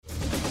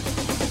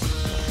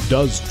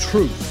Does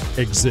truth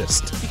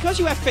exist? Because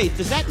you have faith,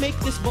 does that make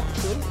this book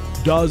true?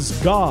 Does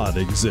God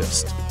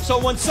exist? So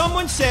when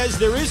someone says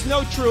there is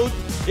no truth,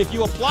 if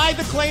you apply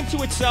the claim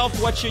to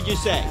itself, what should you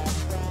say?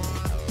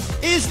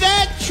 Is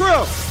that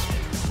true?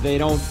 They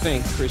don't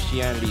think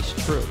Christianity's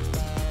true.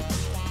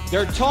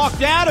 They're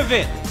talked out of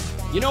it.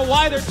 You know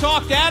why they're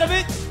talked out of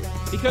it?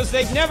 Because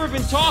they've never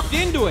been talked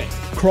into it.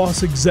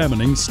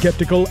 Cross-examining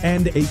skeptical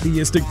and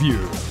atheistic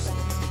views.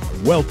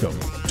 Welcome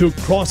to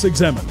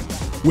Cross-Examine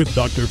with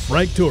Dr.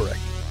 Frank Turek.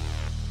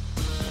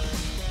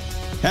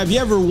 Have you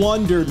ever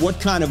wondered what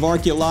kind of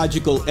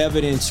archaeological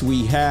evidence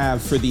we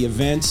have for the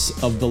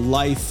events of the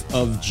life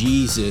of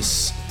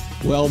Jesus?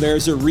 Well,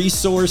 there's a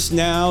resource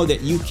now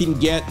that you can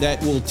get that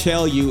will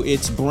tell you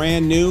it's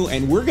brand new,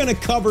 and we're going to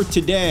cover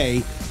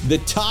today the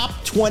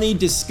top 20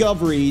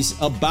 discoveries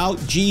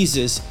about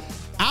Jesus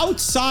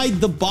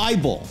outside the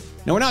Bible.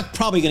 Now, we're not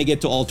probably going to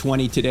get to all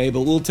 20 today,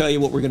 but we'll tell you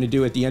what we're going to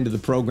do at the end of the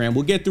program.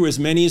 We'll get through as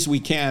many as we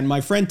can.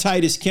 My friend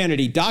Titus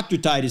Kennedy, Dr.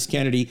 Titus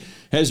Kennedy,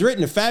 has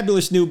written a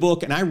fabulous new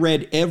book, and I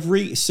read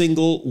every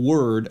single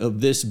word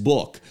of this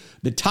book.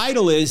 The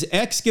title is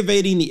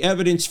Excavating the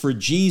Evidence for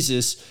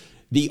Jesus,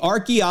 the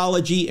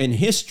Archaeology and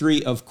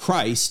History of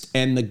Christ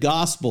and the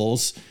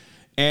Gospels.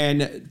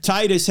 And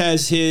Titus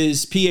has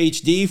his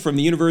PhD from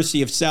the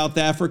University of South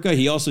Africa.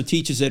 He also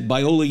teaches at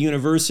Biola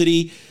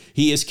University.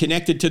 He is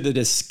connected to the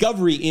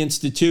Discovery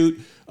Institute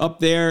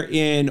up there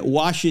in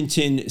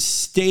Washington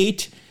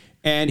State.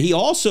 And he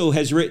also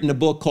has written a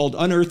book called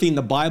Unearthing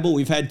the Bible.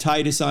 We've had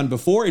Titus on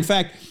before. In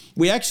fact,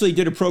 we actually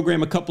did a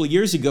program a couple of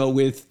years ago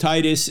with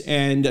Titus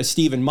and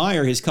Stephen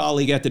Meyer, his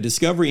colleague at the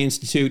Discovery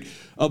Institute,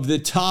 of the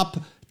top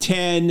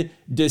 10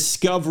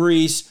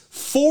 discoveries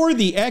for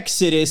the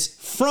Exodus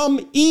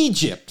from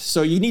Egypt.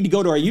 So you need to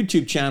go to our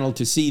YouTube channel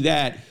to see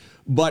that.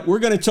 But we're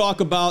going to talk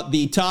about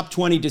the top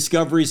 20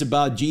 discoveries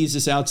about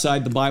Jesus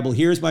outside the Bible.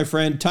 Here's my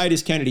friend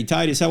Titus Kennedy.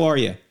 Titus, how are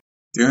you?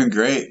 Doing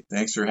great.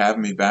 Thanks for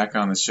having me back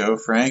on the show,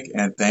 Frank,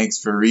 and thanks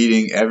for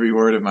reading every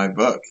word of my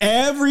book.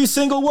 Every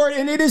single word,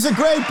 and it is a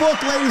great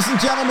book, ladies and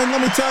gentlemen.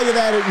 Let me tell you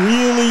that. It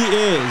really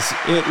is.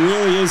 It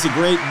really is a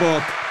great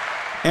book.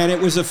 And it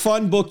was a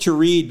fun book to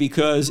read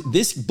because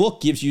this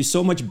book gives you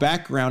so much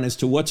background as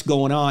to what's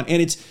going on.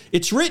 And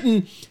it's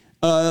written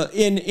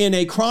in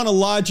a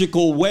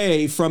chronological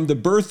way from the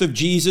birth of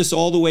Jesus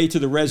all the way to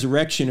the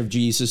resurrection of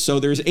Jesus. So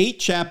there's 8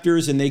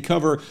 chapters and they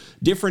cover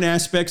different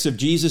aspects of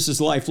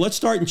Jesus's life. Let's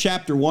start in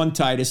chapter 1,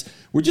 Titus.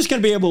 We're just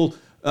going to be able,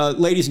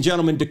 ladies and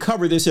gentlemen, to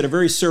cover this at a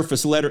very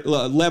surface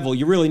level.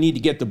 You really need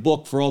to get the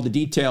book for all the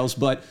details.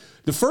 But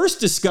the first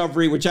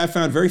discovery, which I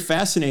found very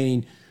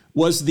fascinating,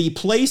 was the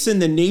place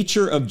and the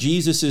nature of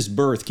Jesus's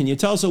birth. Can you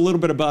tell us a little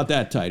bit about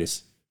that,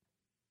 Titus?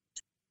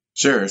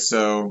 Sure.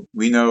 So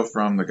we know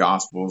from the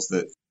Gospels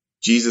that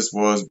Jesus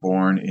was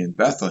born in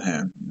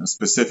Bethlehem.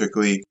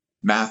 Specifically,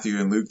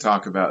 Matthew and Luke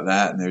talk about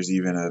that, and there's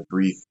even a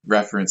brief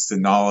reference to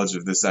knowledge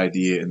of this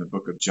idea in the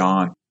book of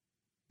John.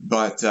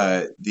 But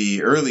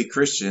the early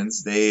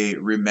Christians, they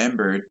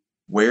remembered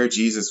where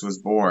Jesus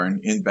was born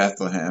in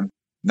Bethlehem,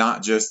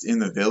 not just in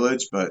the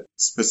village, but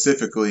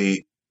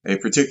specifically a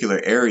particular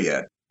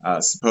area,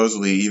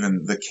 supposedly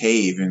even the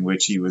cave in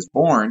which he was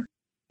born.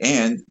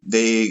 And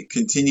they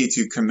continue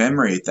to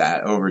commemorate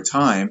that over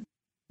time.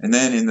 And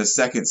then in the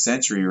 2nd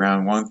century,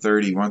 around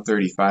 130,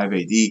 135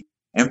 AD,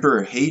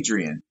 Emperor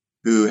Hadrian,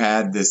 who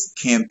had this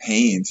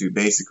campaign to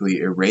basically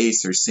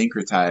erase or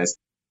syncretize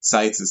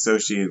sites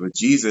associated with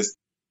Jesus,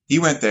 he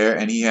went there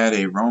and he had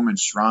a Roman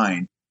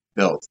shrine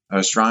built,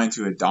 a shrine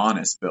to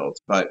Adonis built.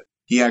 But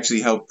he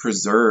actually helped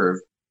preserve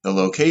the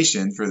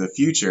location for the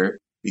future,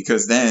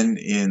 because then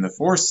in the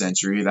 4th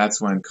century,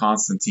 that's when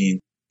Constantine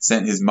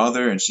sent his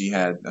mother, and she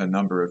had a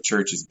number of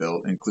churches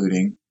built,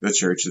 including the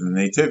Church of the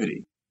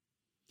Nativity.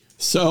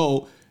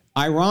 So,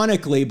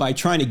 ironically, by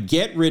trying to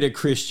get rid of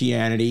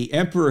Christianity,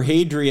 Emperor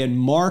Hadrian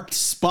marked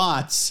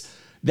spots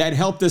that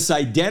helped us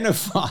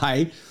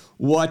identify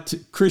what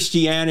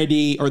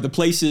Christianity, or the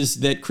places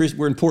that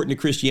were important to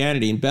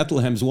Christianity, and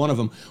Bethlehem's one of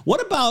them. What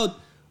about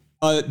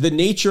the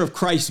nature of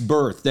Christ's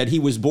birth, that he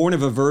was born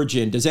of a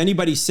virgin? Does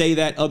anybody say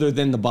that other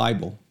than the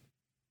Bible?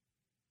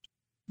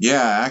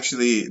 Yeah,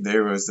 actually,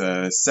 there was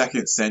a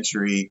 2nd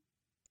century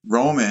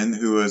Roman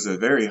who was a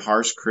very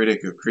harsh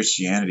critic of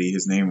Christianity.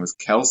 His name was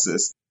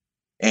Celsus,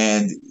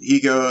 and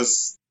he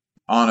goes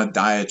on a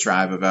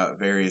diatribe about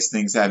various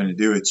things having to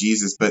do with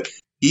Jesus, but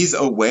he's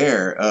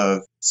aware of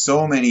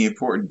so many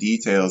important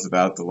details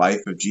about the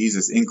life of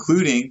Jesus,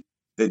 including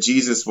that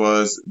Jesus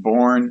was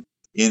born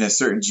in a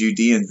certain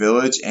Judean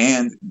village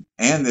and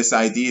this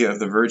idea of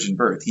the virgin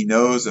birth. He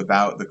knows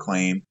about the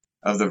claim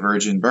of the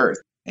virgin birth.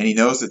 And he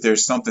knows that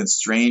there's something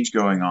strange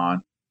going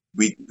on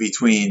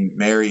between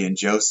Mary and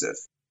Joseph.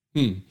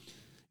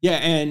 Yeah,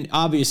 and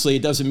obviously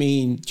it doesn't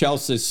mean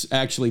Celsus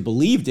actually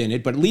believed in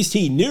it, but at least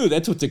he knew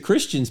that's what the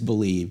Christians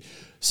believe.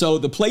 So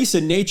the place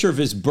and nature of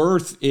his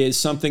birth is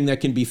something that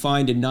can be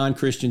found in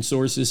non-Christian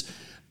sources.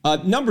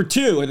 Number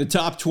 2 at the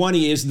top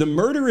 20 is the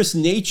murderous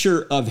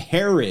nature of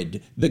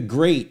Herod the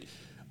Great.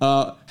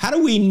 How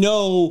do we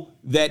know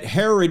that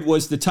Herod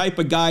was the type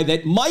of guy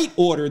that might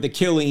order the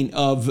killing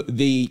of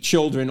the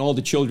children, all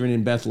the children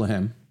in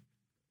Bethlehem?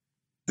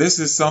 This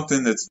is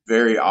something that's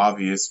very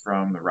obvious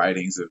from the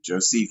writings of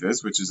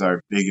Josephus, which is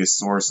our biggest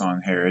source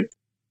on Herod.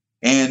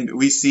 And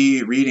we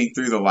see, reading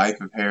through the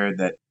life of Herod,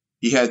 that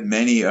he had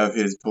many of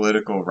his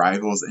political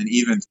rivals and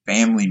even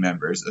family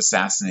members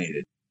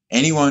assassinated.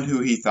 Anyone who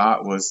he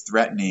thought was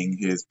threatening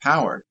his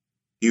power.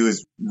 He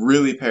was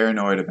really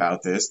paranoid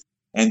about this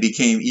and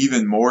became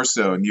even more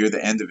so near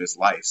the end of his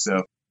life.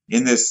 So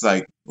in this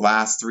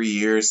last 3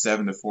 years,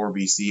 7 to 4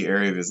 BC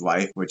area of his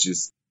life, which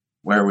is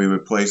where we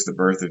would place the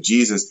birth of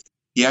Jesus,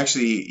 he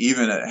actually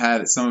even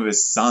had some of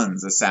his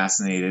sons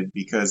assassinated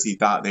because he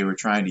thought they were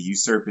trying to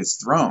usurp his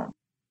throne.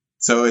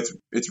 So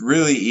it's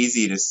really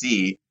easy to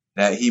see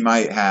that he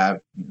might have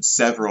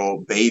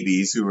several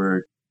babies who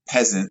were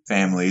peasant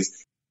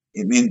families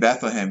in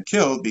Bethlehem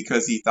killed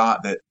because he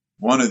thought that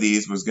one of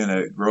these was going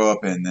to grow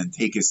up and then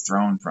take his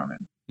throne from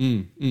him.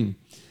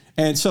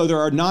 And so there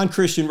are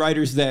non-Christian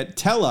writers that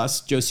tell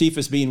us,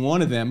 Josephus being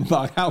one of them,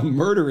 about how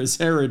murderous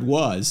Herod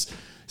was.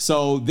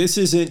 So this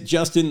isn't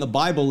just in the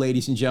Bible,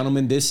 ladies and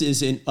gentlemen. This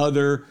is in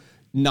other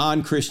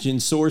non-Christian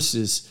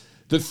sources.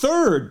 The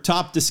third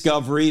top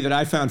discovery that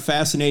I found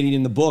fascinating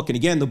in the book, and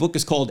again, the book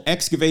is called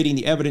Excavating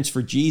the Evidence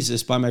for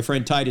Jesus by my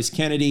friend Titus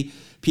Kennedy,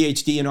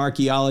 PhD in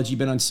archaeology,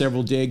 been on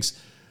several digs.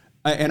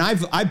 And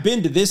I've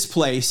been to this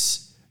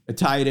place,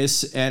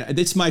 Titus, and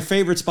it's my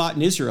favorite spot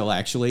in Israel,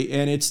 actually,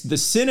 and it's the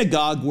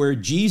synagogue where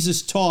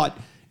Jesus taught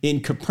in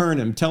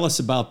Capernaum. Tell us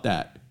about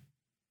that.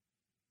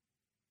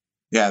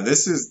 Yeah,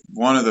 this is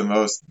one of the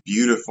most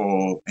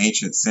beautiful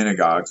ancient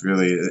synagogues,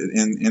 really,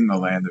 in the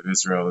land of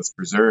Israel that's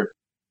preserved.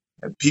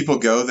 People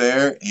go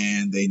there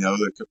and they know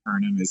that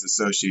Capernaum is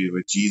associated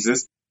with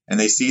Jesus, and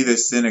they see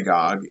this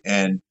synagogue,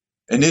 and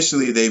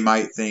initially they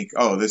might think,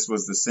 oh, this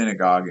was the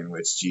synagogue in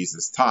which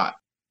Jesus taught.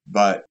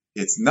 But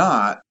it's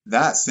not.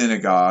 That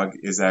synagogue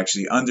is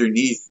actually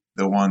underneath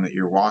the one that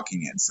you're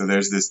walking in. So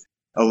there's this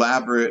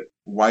elaborate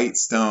white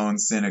stone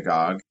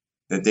synagogue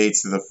that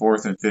dates to the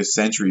 4th and 5th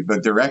century,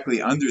 but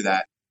directly under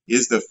that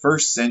is the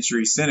 1st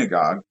century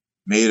synagogue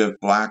made of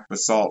black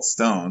basalt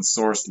stone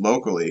sourced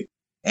locally.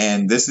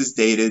 And this is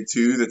dated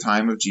to the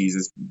time of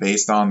Jesus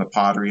based on the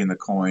pottery and the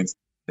coins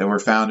that were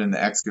found in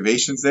the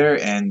excavations there.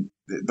 And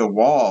the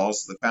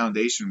walls, the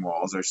foundation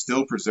walls, are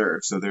still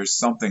preserved. So there's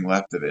something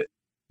left of it.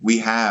 We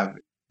have,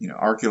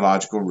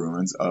 archaeological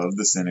ruins of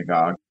the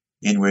synagogue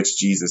in which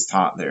Jesus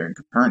taught there in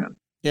Capernaum.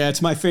 Yeah,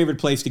 it's my favorite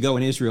place to go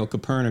in Israel,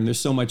 Capernaum. There's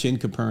so much in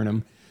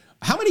Capernaum.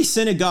 How many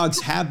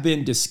synagogues have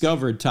been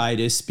discovered,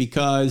 Titus?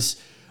 Because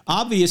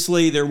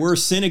obviously there were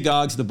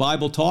synagogues the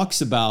Bible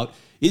talks about.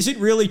 Is it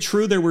really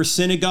true there were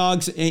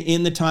synagogues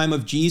in the time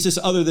of Jesus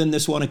other than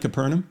this one in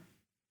Capernaum?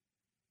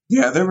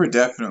 Yeah, there were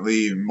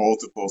definitely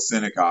multiple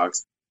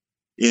synagogues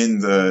in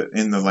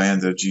the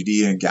land of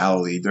Judea and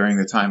Galilee during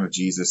the time of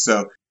Jesus.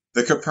 So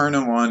the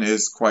Capernaum one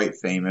is quite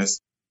famous,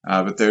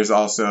 but there's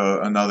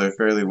also another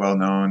fairly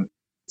well-known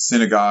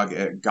synagogue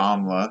at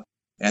Gamla.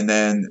 And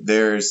then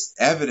there's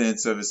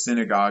evidence of a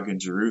synagogue in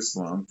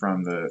Jerusalem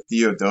from the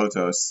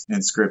Theodotos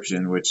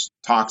inscription, which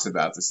talks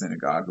about the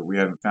synagogue, but we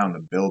haven't found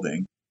the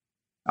building.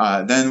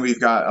 Then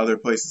we've got other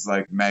places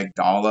like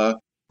Magdala,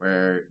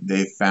 where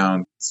they've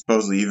found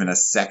supposedly even a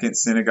second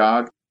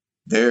synagogue.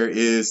 There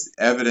is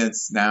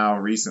evidence now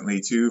recently,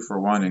 too, for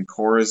one in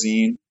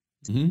Chorazin.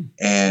 Mm-hmm.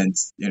 And,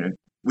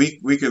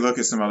 we could look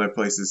at some other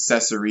places.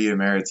 Caesarea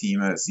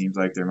Maritima, it seems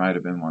like there might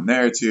have been one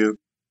there, too.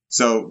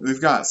 So we've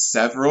got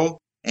several.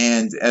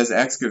 And as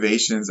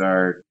excavations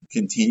are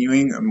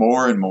continuing,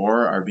 more and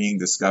more are being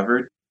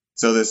discovered.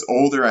 So this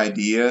older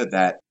idea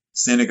that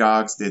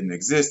synagogues didn't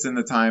exist in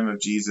the time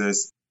of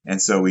Jesus,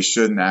 and so we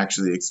shouldn't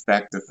actually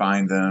expect to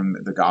find them,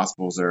 the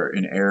Gospels are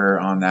in error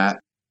on that,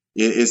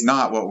 it is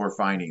not what we're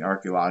finding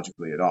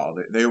archaeologically at all.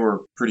 They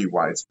were pretty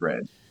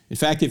widespread. In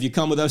fact, if you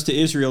come with us to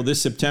Israel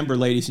this September,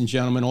 ladies and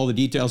gentlemen, all the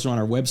details are on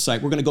our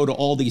website. We're going to go to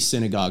all these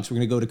synagogues. We're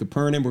going to go to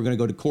Capernaum. We're going to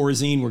go to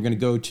Chorazin. We're going to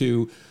go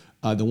to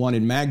the one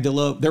in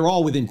Magdala. They're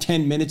all within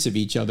 10 minutes of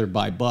each other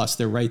by bus.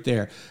 They're right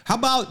there. How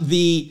about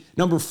the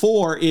number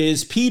 4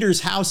 is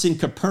Peter's house in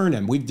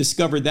Capernaum? We've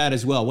discovered that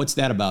as well. What's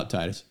that about,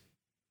 Titus?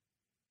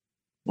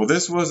 Well,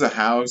 this was a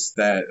house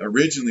that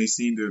originally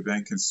seemed to have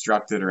been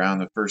constructed around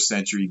the 1st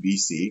century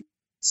BC.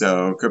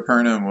 So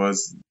Capernaum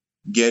was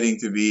getting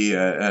to be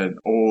an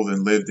old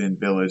and lived-in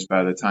village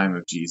by the time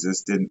of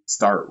Jesus. Didn't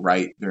start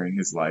right during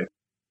his life.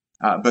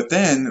 But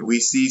then we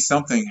see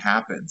something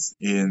happens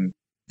in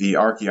the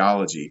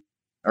archaeology.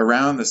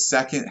 Around the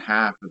second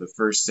half of the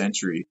 1st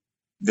century,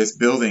 this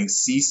building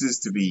ceases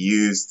to be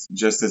used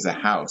just as a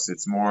house.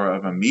 It's more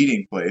of a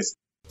meeting place.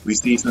 We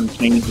see some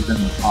changes in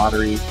the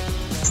pottery,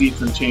 see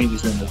some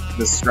changes in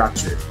the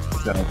structure.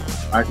 So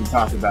I can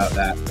talk about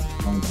that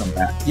when we come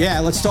back. Yeah,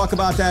 let's talk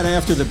about that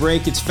after the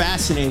break. It's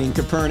fascinating,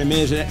 Capernaum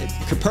is.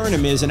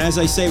 And as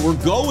I say,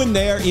 we're going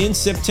there in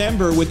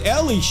September with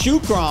Eli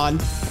Shukron,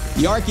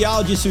 the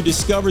archaeologist who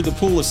discovered the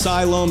Pool of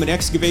Siloam and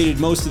excavated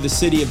most of the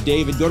city of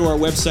David. Go to our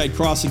website,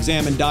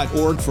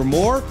 crossexamine.org, for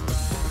more.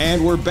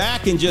 And we're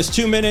back in just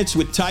 2 minutes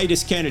with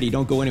Titus Kennedy.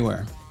 Don't go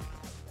anywhere.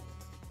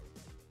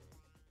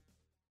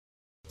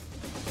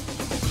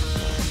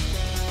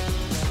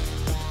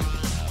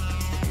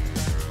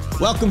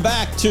 Welcome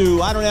back to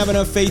I Don't Have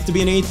Enough Faith to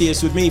Be an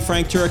Atheist with me,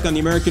 Frank Turek, on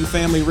the American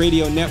Family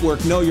Radio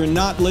Network. No, you're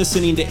not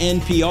listening to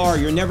NPR.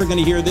 You're never going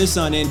to hear this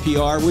on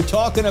NPR. We're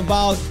talking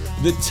about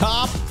the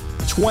top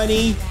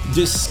 20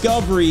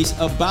 discoveries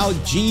about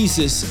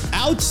Jesus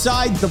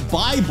outside the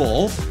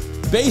Bible,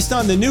 based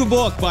on the new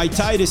book by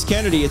Titus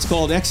Kennedy. It's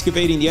called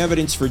Excavating the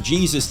Evidence for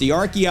Jesus, the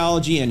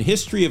Archaeology and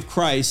History of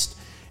Christ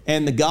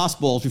and the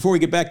Gospels. Before we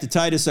get back to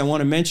Titus, I want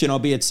to mention I'll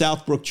be at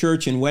Southbrook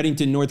Church in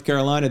Weddington, North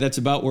Carolina. That's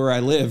about where I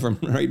live. I'm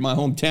right in my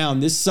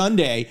hometown this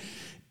Sunday.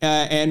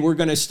 And we're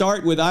going to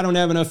start with I Don't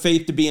Have Enough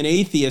Faith to Be an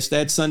Atheist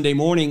that Sunday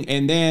morning.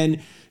 And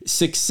then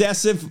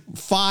successive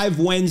 5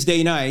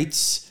 Wednesday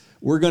nights,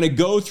 we're going to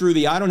go through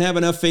the I Don't Have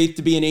Enough Faith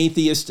to Be an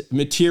Atheist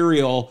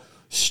material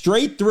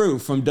straight through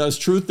from Does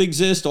Truth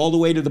Exist all the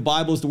way to the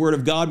Bible is the Word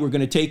of God. We're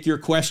going to take your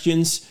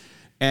questions.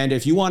 And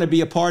if you want to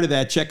be a part of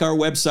that, check our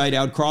website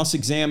out,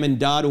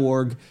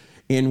 crossexamine.org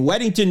in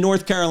Weddington,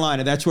 North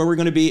Carolina. That's where we're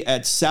going to be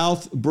at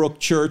Southbrook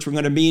Church. We're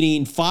going to be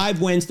meeting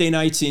 5 Wednesday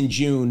nights in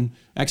June,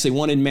 actually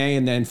 1 in May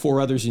and then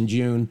 4 others in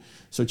June.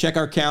 So check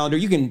our calendar.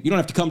 You don't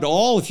have to come to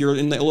all. If you're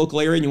in the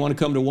local area and you want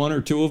to come to 1 or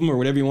 2 of them or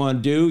whatever you want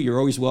to do, you're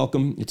always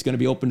welcome. It's going to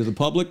be open to the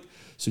public.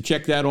 So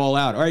check that all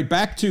out. All right,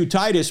 back to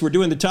Titus. We're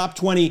doing the top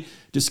 20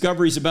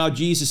 discoveries about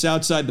Jesus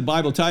outside the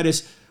Bible.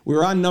 Titus,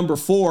 we're on number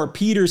 4,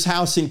 Peter's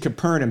house in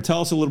Capernaum.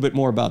 Tell us a little bit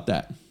more about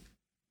that.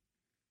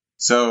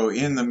 So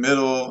in the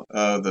middle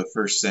of the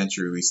first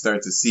century, we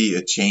start to see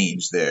a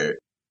change there.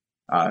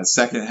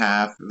 Second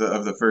half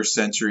of the first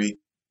century,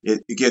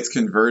 it gets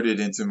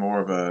converted into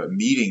more of a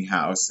meeting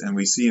house. And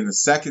we see in the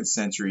second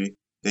century,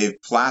 they've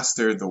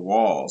plastered the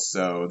walls.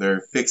 So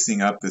they're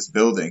fixing up this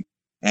building.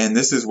 And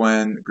this is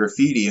when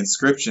graffiti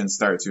inscriptions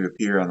start to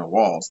appear on the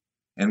walls.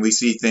 And we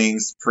see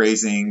things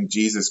praising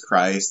Jesus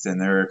Christ.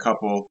 And there are a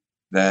couple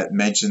that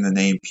mention the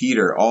name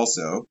Peter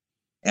also.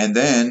 And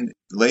then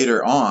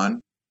later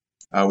on,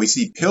 we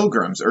see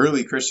pilgrims,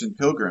 early Christian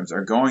pilgrims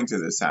are going to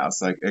this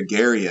house, like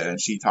Agaria, and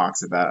she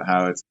talks about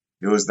how it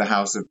was the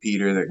house of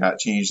Peter that got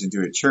changed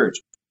into a church.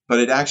 But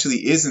it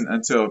actually isn't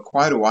until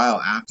quite a while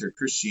after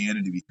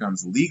Christianity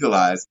becomes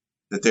legalized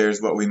that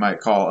there's what we might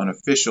call an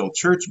official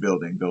church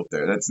building built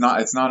there. It's not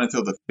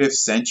until the 5th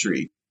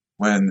century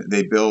when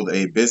they build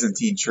a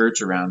Byzantine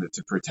church around it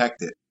to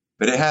protect it.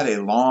 But it had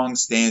a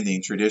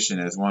long-standing tradition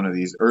as one of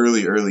these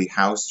early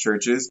house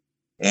churches,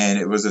 and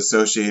it was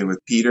associated with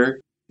Peter.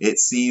 It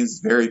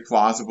seems very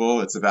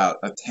plausible. It's about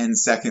a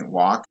 10-second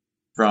walk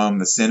from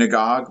the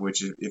synagogue,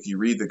 which if you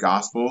read the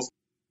Gospels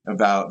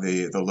about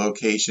the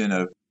location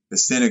of the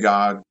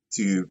synagogue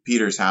to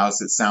Peter's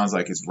house, it sounds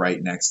like it's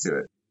right next to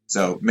it.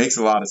 So it makes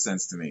a lot of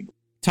sense to me.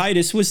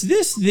 Titus, was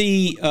this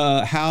the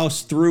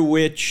house through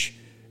which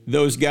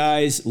those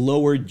guys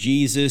lowered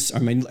Jesus? I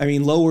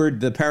mean,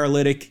 lowered the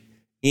paralytic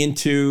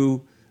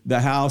into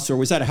the house, or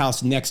was that a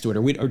house next to it,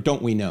 or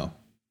don't we know?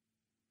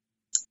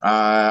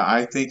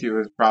 I think it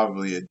was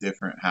probably a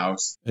different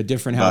house. A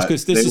different house,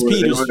 because this is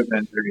Peter's. It would have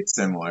been very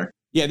similar.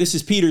 Yeah, this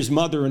is Peter's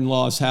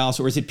mother-in-law's house,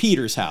 or is it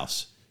Peter's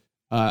house?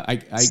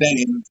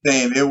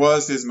 Same. It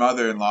was his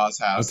mother-in-law's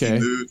house. Okay. He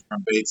moved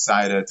from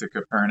Bethsaida to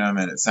Capernaum,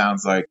 and it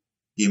sounds like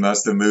he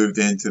must have moved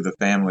into the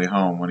family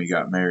home when he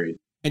got married.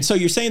 And so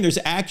you're saying there's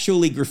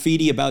actually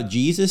graffiti about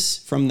Jesus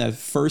from the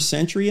 1st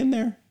century in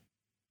there?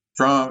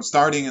 From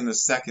starting in the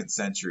 2nd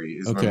century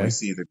is when we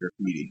see the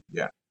graffiti.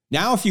 Yeah.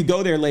 Now, if you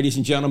go there, ladies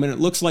and gentlemen, it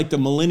looks like the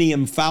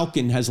Millennium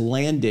Falcon has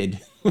landed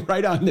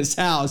right on this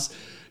house,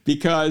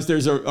 because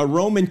there's a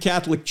Roman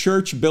Catholic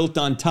church built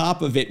on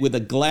top of it with a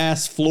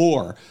glass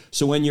floor.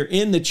 So when you're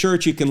in the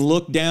church, you can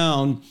look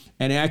down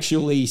and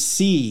actually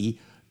see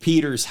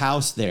Peter's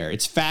house there.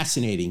 It's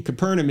fascinating.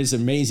 Capernaum is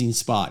an amazing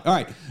spot. All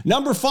right,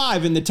 number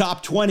 5 in the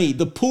top 20,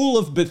 the Pool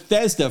of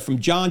Bethesda from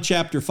John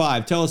chapter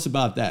 5. Tell us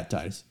about that,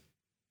 Titus.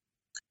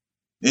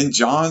 In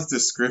John's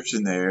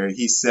description there,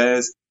 he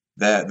says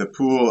that the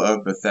Pool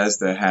of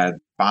Bethesda had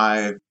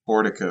 5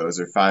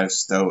 porticos or 5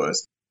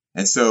 stoas.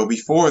 And so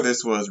before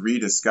this was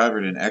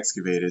rediscovered and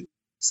excavated,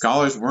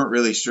 scholars weren't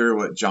really sure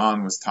what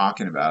John was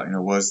talking about.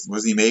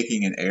 Was he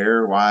making an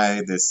error?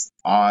 Why this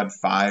odd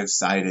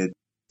 5-sided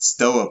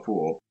stoa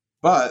pool?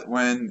 But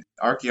when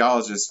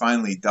archaeologists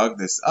finally dug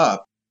this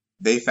up,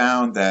 they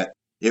found that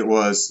it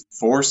was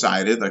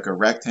 4-sided, like a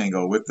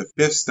rectangle, with the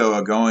 5th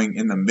stoa going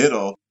in the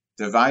middle,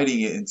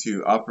 dividing it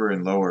into upper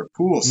and lower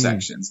pool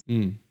sections.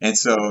 And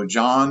so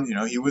John,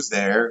 he was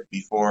there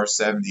before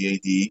 70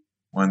 AD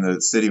when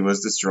the city was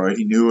destroyed.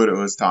 He knew what it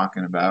was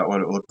talking about, what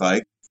it looked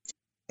like.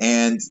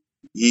 And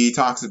he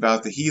talks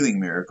about the healing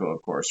miracle,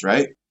 of course,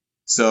 right?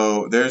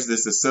 So there's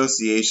this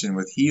association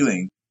with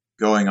healing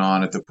going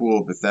on at the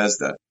Pool of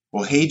Bethesda.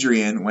 Well,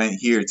 Hadrian went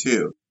here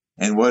too.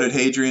 And what did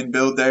Hadrian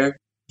build there?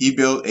 He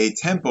built a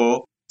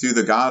temple to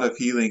the god of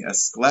healing,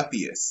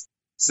 Asclepius.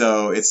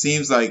 So it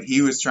seems like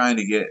he was trying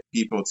to get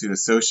people to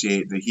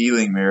associate the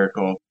healing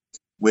miracle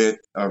with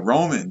a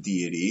Roman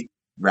deity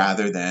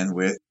rather than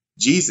with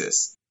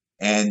Jesus.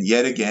 And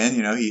yet again,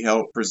 he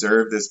helped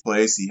preserve this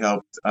place. He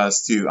helped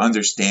us to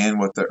understand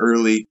what the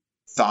early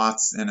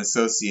thoughts and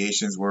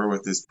associations were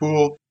with this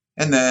pool.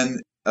 And then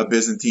a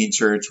Byzantine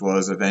church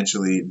was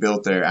eventually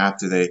built there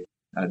after they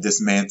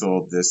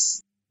dismantled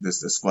this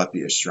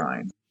Asclepius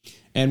shrine.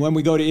 And when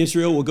we go to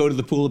Israel, we'll go to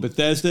the Pool of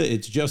Bethesda.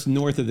 It's just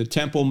north of the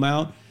Temple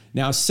Mount.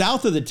 Now,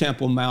 south of the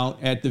Temple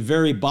Mount, at the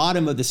very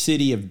bottom of the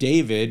city of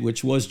David,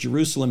 which was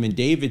Jerusalem in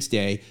David's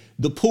day,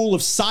 the Pool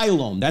of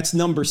Siloam. That's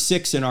number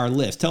 6 in our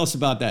list. Tell us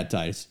about that,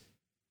 Titus.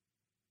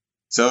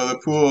 So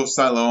the Pool of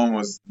Siloam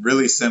was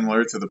really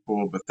similar to the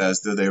Pool of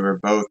Bethesda. They were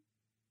both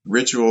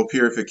ritual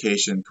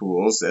purification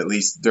pools, at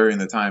least during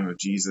the time of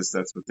Jesus.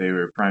 That's what they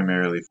were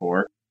primarily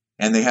for.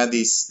 And they had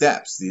these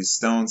steps, these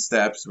stone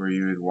steps where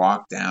you would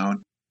walk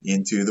down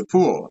into the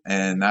pool.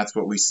 And that's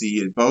what we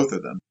see in both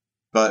of them.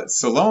 But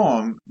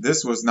Siloam,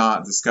 this was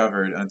not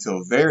discovered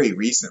until very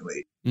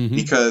recently,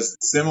 because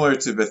similar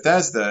to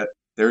Bethesda,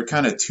 there were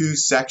kind of 2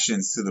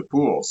 sections to the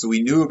pool. So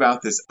we knew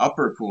about this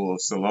upper pool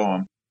of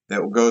Siloam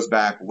that goes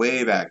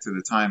way back to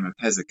the time of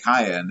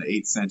Hezekiah in the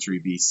 8th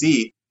century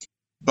BC.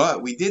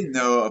 But we didn't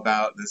know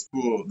about this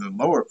pool, the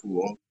lower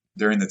pool,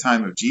 during the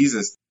time of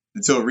Jesus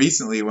until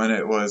recently, when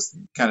it was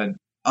kind of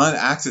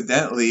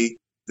unaccidentally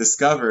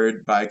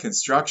discovered by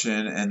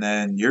construction, and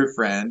then your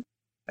friend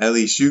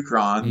Eli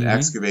Shukran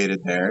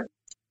excavated there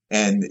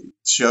and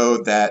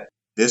showed that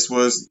this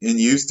was in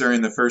use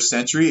during the 1st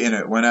century, and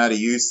it went out of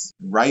use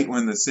right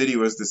when the city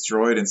was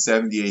destroyed in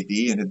 70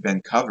 AD and had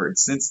been covered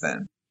since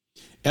then.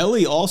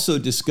 Eli also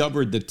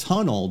discovered the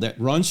tunnel that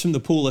runs from the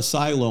Pool of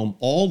Siloam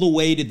all the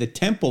way to the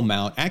Temple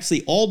Mount,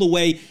 actually all the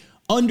way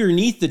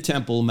underneath the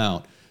Temple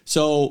Mount.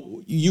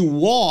 So you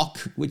walk,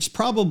 which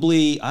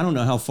probably, I don't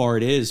know how far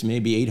it is,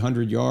 maybe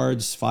 800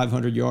 yards,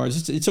 500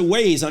 yards. It's a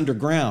ways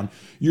underground.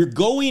 You're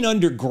going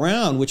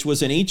underground, which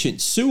was an ancient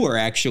sewer,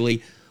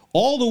 actually,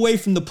 all the way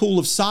from the Pool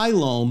of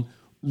Siloam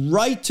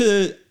right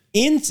to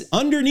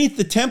underneath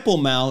the Temple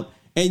Mount,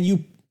 and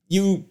you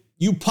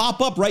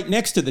pop up right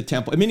next to the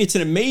temple. I mean, it's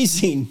an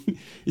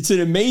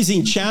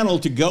amazing channel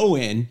to go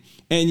in,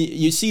 and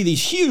you see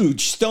these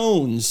huge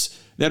stones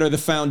that are the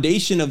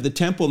foundation of the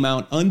Temple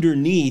Mount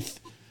underneath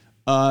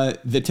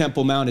the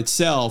Temple Mount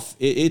itself.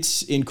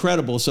 It's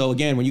incredible. So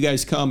again, when you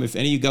guys come, if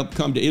any of you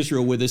come to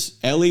Israel with us,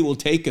 Eli will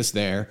take us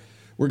there.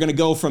 We're going to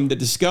go from the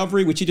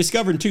discovery, which he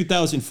discovered in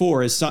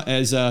 2004,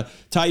 as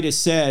Titus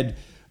said,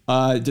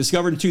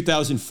 discovered in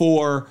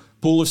 2004,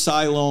 Pool of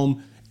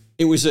Siloam.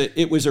 It was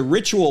a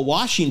ritual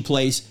washing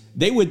place.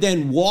 They would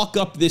then walk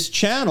up this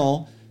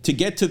channel to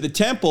get to the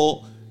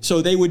temple,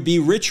 so they would be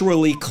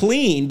ritually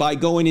clean by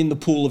going in the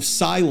Pool of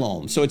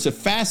Siloam. So it's a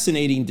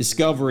fascinating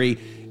discovery.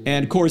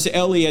 And of course,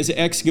 Eli has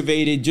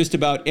excavated just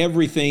about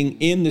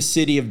everything in the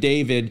city of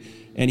David,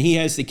 and he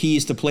has the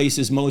keys to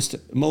places most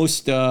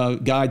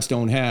guides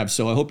don't have.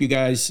 So I hope you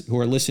guys who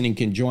are listening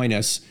can join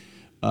us.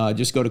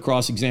 Just go to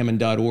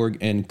crossexamine.org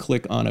and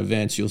click on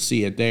events. You'll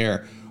see it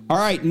there. All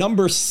right,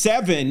 number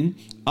 7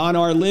 on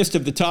our list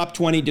of the top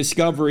 20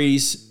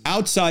 discoveries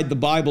outside the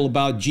Bible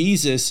about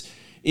Jesus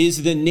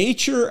is the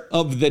nature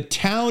of the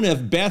town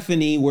of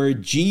Bethany where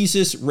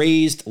Jesus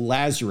raised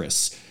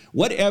Lazarus.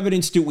 What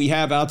evidence do we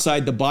have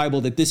outside the Bible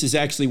that this is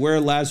actually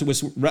where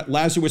Lazarus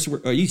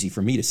easy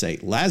for me to say,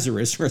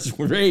 Lazarus was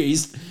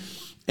raised,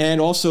 and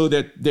also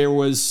that there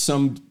was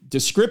some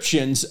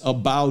descriptions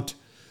about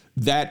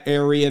that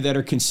area that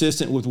are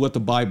consistent with what the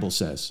Bible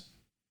says?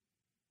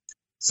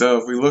 So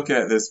if we look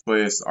at this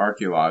place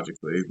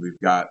archaeologically, we've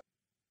got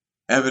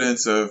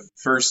evidence of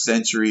 1st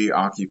century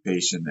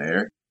occupation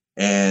there,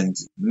 and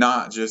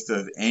not just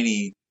of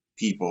any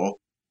people,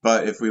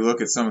 but if we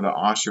look at some of the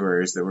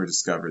ossuaries that were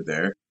discovered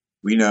there,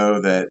 we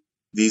know that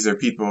these are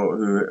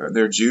people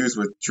they're Jews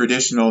with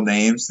traditional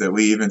names that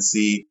we even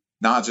see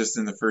not just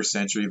in the 1st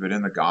century, but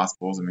in the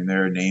Gospels. I mean,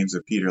 there are names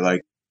of Peter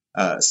like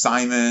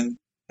Simon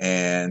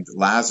and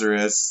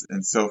Lazarus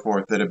and so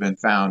forth that have been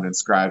found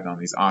inscribed on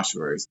these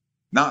ossuaries.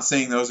 Not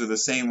saying those are the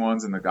same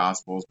ones in the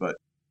Gospels, but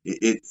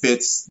it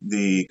fits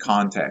the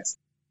context.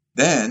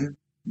 Then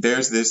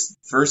there's this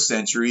 1st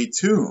century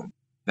tomb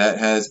that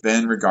has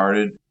been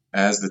regarded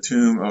as the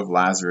tomb of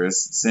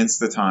Lazarus since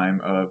the time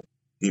of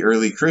the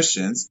early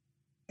Christians.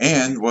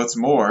 And what's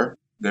more,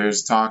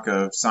 there's talk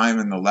of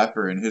Simon the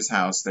leper in his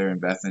house there in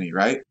Bethany,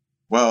 right?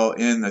 Well,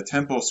 in the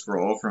temple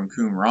scroll from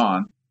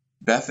Qumran,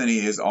 Bethany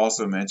is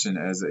also mentioned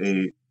as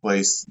a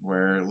place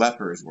where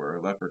lepers were,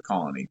 a leper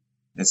colony.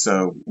 And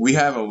so we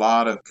have a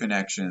lot of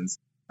connections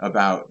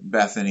about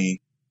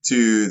Bethany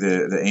to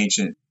the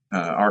ancient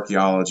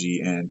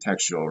archaeology and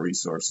textual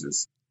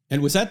resources.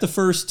 And was that the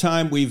first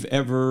time we've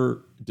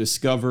ever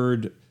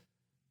discovered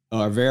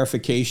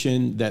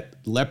verification that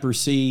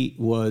leprosy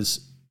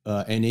was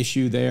an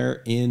issue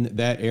there in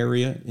that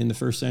area in the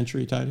 1st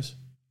century, Titus?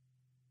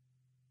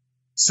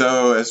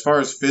 So as far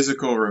as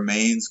physical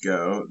remains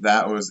go,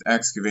 that was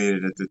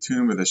excavated at the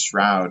Tomb of the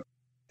Shroud.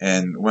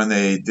 And when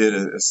they did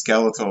a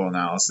skeletal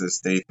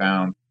analysis, they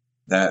found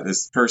that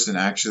this person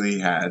actually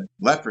had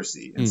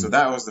leprosy. And so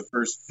that was the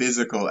first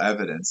physical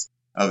evidence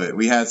of it.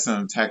 We had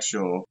some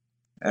textual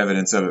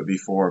evidence of it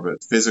before,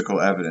 but physical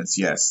evidence,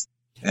 yes.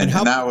 And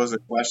that was a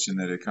question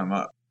that had come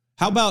up.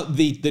 How about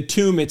the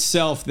tomb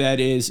itself that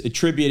is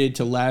attributed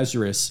to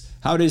Lazarus?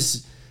 How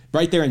does,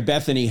 right there in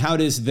Bethany, how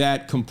does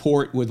that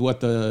comport with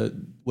what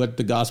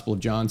the Gospel of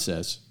John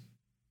says?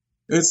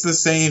 It's the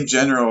same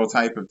general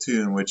type of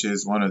tomb, which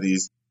is one of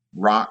these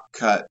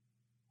rock-cut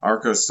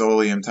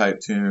arcosolium type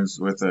tombs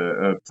with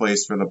a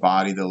place for the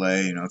body to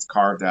lay. It's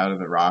carved out of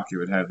the rock. It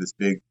would have this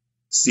big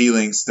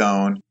ceiling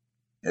stone.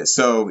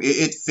 So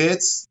it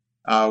fits.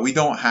 We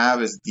don't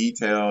have as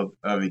detailed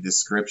of a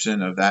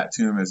description of that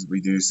tomb as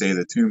we do, say,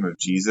 the tomb of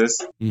Jesus.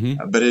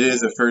 Mm-hmm. But it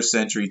is a first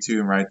century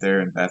tomb right there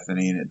in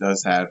Bethany, and it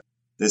does have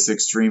this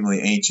extremely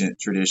ancient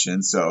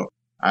tradition. So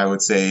I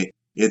would say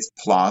it's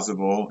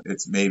plausible.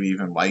 It's maybe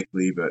even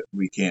likely, but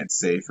we can't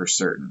say for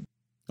certain.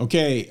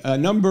 Okay,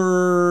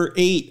 number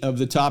 8 of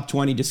the top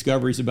 20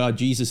 discoveries about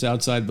Jesus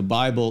outside the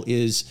Bible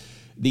is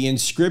the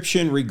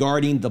inscription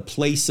regarding the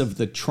place of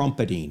the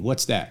trumpeting.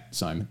 What's that,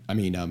 Simon?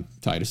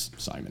 Titus.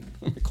 Simon.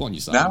 I'm calling you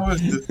Simon.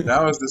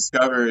 That was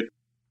discovered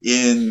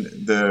in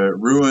the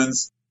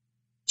ruins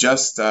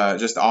just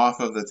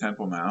off of the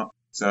Temple Mount,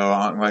 so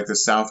on like the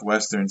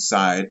southwestern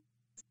side,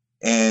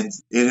 and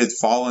it had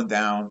fallen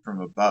down from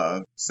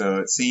above. So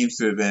it seems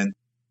to have been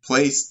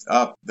placed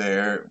up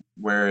there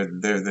where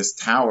this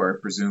tower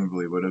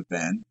presumably would have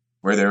been,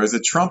 where there was a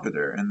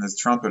trumpeter, and this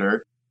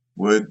trumpeter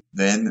would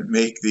then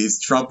make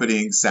these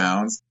trumpeting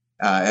sounds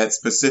at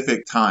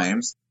specific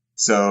times.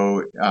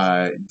 So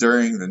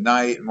during the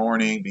night,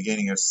 morning,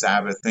 beginning of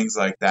Sabbath, things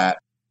like that,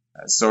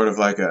 sort of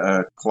like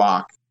a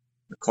clock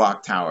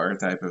tower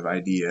type of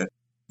idea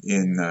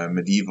in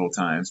medieval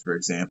times, for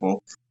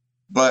example.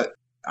 But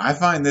I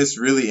find this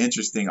really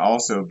interesting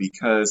also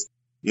because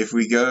if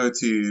we go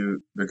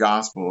to the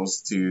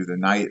Gospels, to the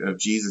night of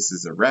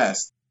Jesus'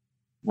 arrest,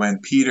 when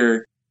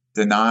Peter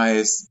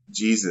denies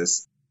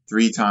Jesus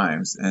 3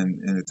 times,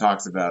 and it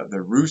talks about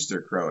the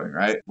rooster crowing,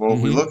 right? Well,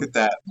 if we look at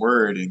that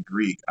word in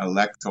Greek,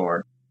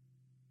 elector,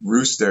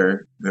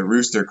 rooster, the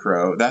rooster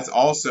crow, that's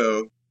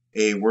also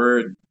a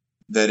word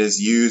that is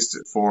used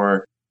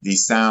for the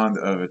sound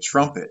of a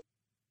trumpet.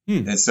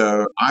 And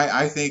so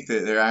I think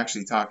that they're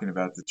actually talking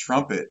about the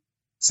trumpet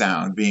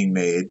sound being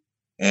made,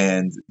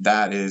 and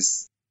that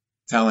is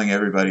telling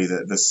everybody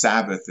that the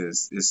Sabbath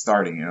is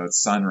starting,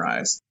 it's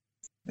sunrise.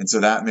 And so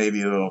that may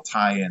be a little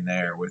tie-in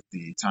there with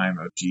the time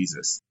of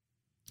Jesus.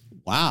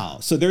 Wow.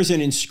 So there's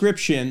an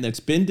inscription that's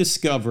been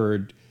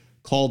discovered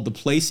called the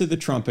Place of the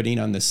Trumpeting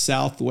on the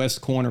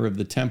southwest corner of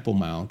the Temple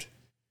Mount.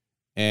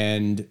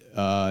 And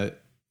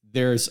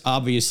there's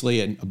obviously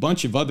a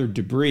bunch of other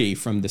debris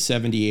from the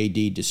 70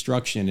 AD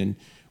destruction. And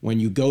when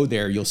you go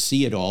there, you'll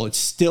see it all. It's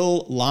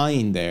still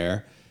lying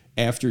there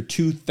after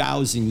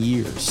 2,000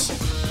 years.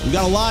 We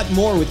got a lot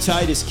more with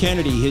Titus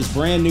Kennedy. His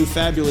brand new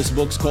fabulous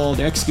book's called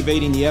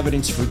Excavating the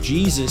Evidence for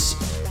Jesus,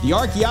 the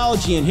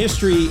archaeology and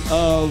history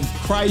of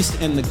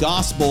Christ and the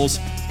Gospels.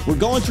 We're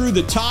going through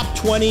the top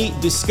 20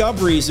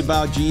 discoveries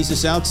about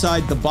Jesus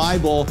outside the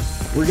Bible.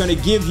 We're going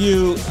to give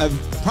you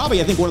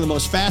probably, I think, one of the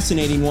most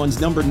fascinating ones,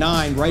 number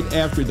 9, right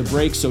after the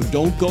break, so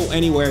don't go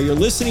anywhere. You're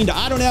listening to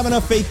I Don't Have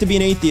Enough Faith to Be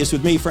an Atheist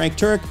with me, Frank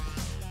Turk.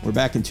 We're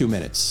back in 2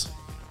 minutes.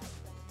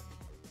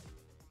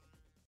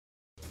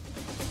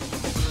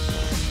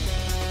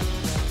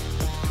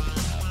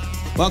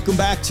 Welcome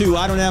back to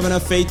I Don't Have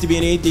Enough Faith to Be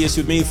an Atheist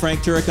with me, Frank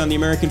Turek, on the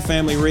American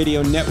Family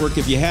Radio Network.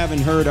 If you haven't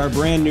heard, our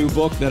brand new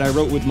book that I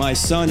wrote with my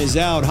son is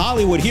out,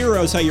 Hollywood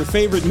Heroes, How Your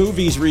Favorite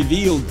Movies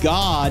Reveal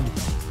God.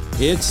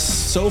 It's,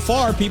 so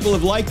far, people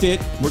have liked it.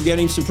 We're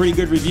getting some pretty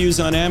good reviews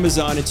on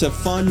Amazon. It's a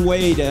fun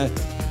way to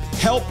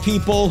help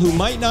people who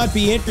might not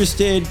be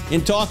interested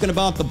in talking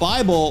about the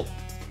Bible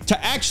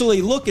to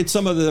actually look at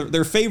some of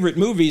their favorite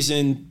movies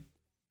and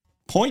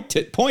point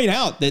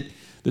out that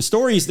the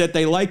stories that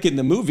they like in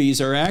the movies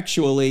are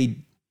actually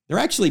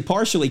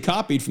partially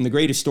copied from the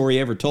greatest story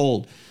ever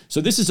told.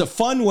 So this is a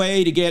fun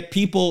way to get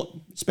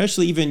people,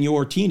 especially even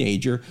your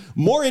teenager,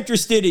 more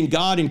interested in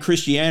God and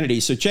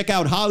Christianity. So check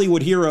out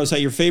Hollywood Heroes, How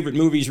Your Favorite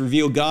Movies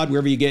Reveal God,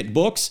 wherever you get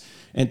books.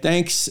 And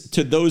thanks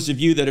to those of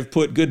you that have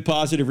put good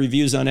positive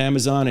reviews on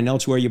Amazon and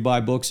elsewhere you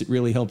buy books. It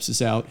really helps us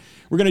out.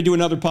 We're going to do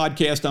another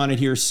podcast on it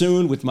here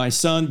soon with my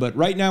son. But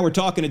right now we're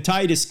talking to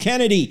Titus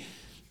Kennedy.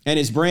 And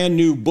his brand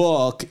new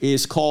book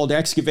is called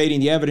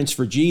Excavating the Evidence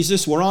for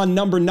Jesus. We're on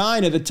number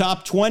 9 of the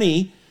top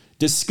 20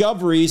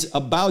 discoveries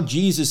about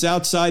Jesus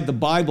outside the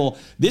Bible.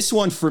 This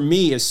one for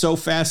me is so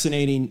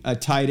fascinating,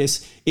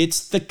 Titus.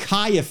 It's the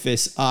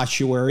Caiaphas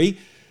ossuary.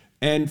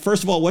 And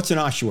first of all, what's an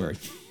ossuary?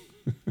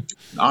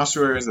 An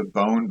ossuary is a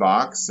bone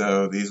box.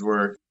 So these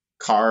were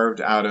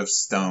carved out of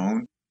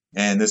stone.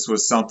 And this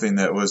was something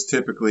that was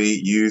typically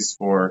used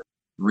for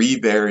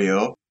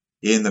reburial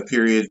in the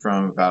period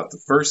from about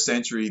the 1st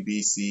century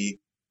BC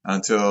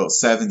until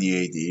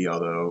 70 AD,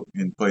 although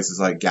in places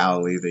like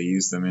Galilee, they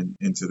used them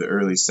into the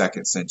early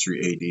 2nd century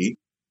AD.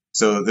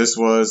 So this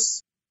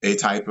was a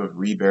type of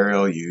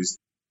reburial used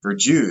for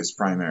Jews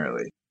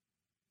primarily.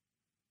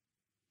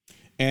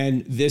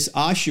 And this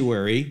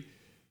ossuary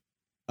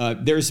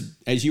There's,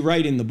 as you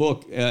write in the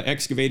book,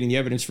 Excavating the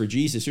Evidence for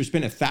Jesus, there's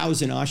been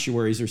 1,000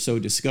 ossuaries or so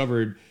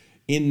discovered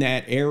in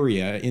that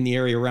area, in the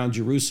area around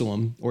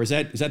Jerusalem. Or is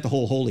that the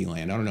whole Holy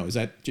Land? I don't know. Is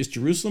that just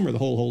Jerusalem or the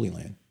whole Holy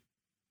Land?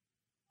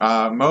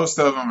 Most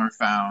of them are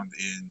found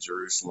in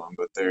Jerusalem,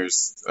 but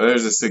there's a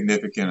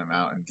significant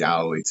amount in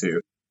Galilee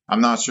too.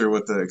 I'm not sure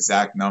what the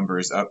exact number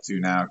is up to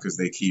now because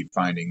they keep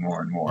finding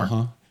more and more.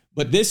 Uh-huh.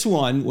 But this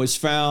one was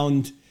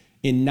found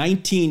in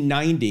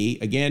 1990,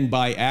 again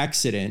by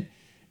accident,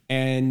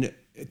 and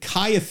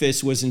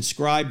Caiaphas was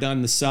inscribed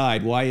on the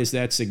side. Why is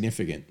that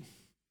significant?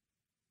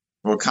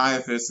 Well,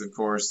 Caiaphas, of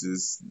course,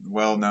 is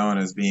well known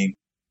as being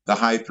the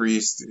high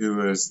priest who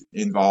was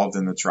involved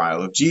in the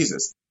trial of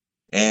Jesus.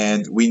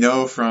 And we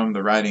know from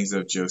the writings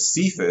of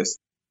Josephus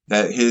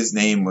that his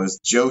name was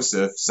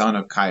Joseph, son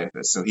of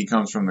Caiaphas. So he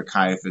comes from the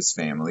Caiaphas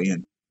family,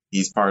 and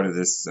he's part of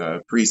this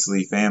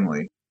priestly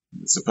family,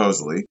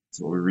 supposedly.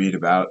 That's what we read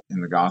about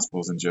in the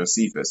Gospels and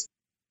Josephus.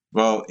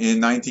 Well, in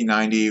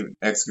 1990,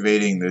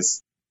 excavating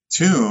this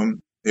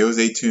tomb, it was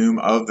a tomb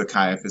of the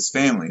Caiaphas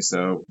family.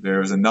 So there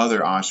was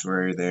another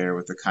ossuary there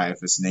with the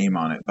Caiaphas name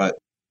on it. But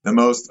the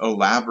most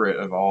elaborate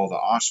of all the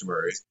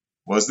ossuaries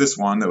was this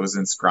one that was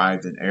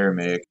inscribed in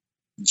Aramaic,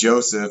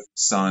 Joseph,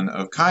 son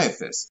of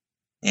Caiaphas.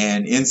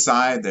 And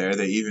inside there,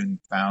 they even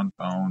found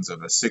bones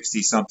of a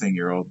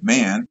 60-something-year-old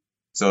man.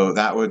 So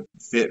that would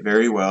fit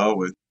very well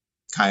with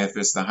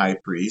Caiaphas, the high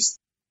priest.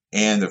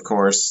 And, of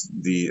course,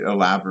 the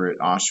elaborate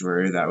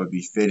ossuary that would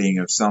be fitting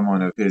of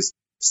someone of his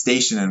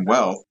station and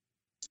wealth.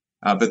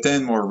 But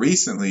then more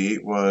recently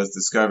was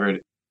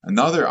discovered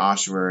another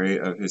ossuary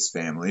of his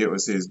family. It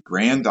was his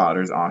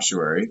granddaughter's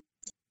ossuary,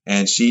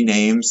 and she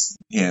names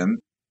him.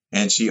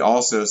 And she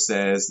also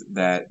says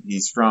that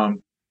he's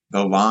from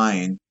the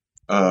line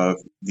of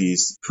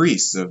these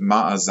priests of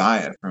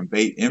Maaziah from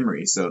Beit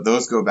Imri. So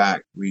those go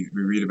back. We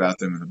read about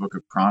them in the book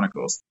of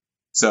Chronicles.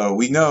 So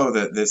we know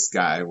that this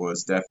guy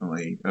was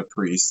definitely a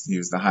priest. He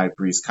was the high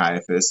priest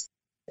Caiaphas.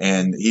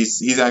 And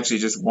he's actually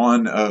just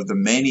one of the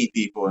many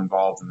people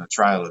involved in the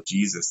trial of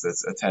Jesus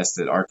that's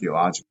attested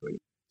archaeologically.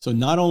 So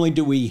not only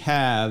do we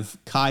have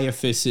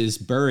Caiaphas's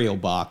burial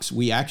box,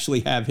 we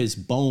actually have his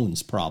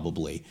bones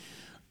probably.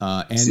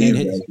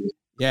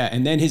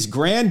 And then his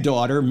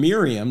granddaughter,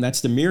 Miriam,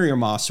 that's the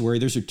Miriam ossuary.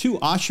 Those are two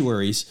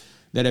ossuaries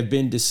that have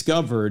been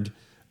discovered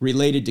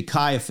related to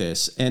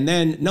Caiaphas. And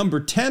then number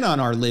 10 on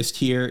our list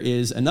here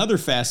is another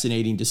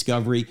fascinating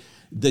discovery,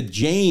 the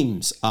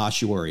James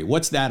ossuary.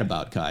 What's that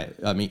about,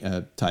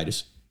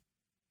 Titus?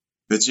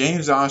 The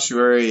James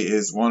ossuary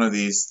is one of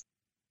these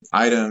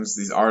items,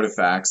 these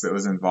artifacts that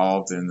was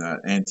involved in the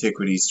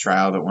antiquities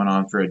trial that went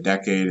on for a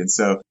decade. And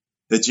so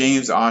the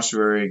James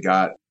ossuary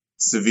got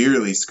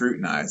severely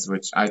scrutinized,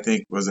 which I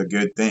think was a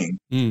good thing,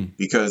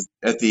 because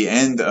at the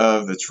end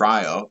of the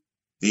trial,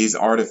 these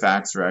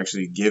artifacts were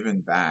actually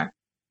given back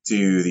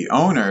to the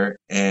owner,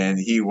 and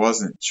he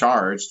wasn't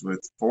charged with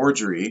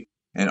forgery.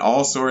 And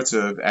all sorts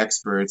of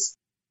experts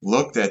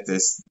looked at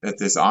this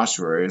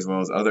ossuary as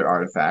well as other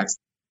artifacts,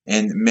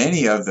 and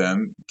many of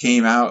them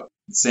came out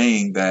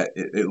saying that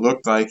it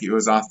looked like it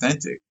was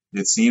authentic.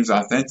 It seems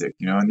authentic.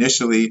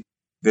 Initially,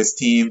 this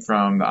team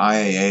from the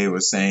IAA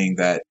was saying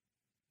that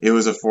it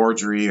was a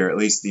forgery, or at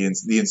least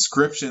the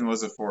inscription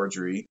was a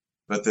forgery,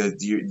 but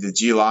the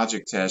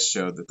geologic test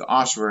showed that the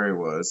ossuary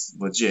was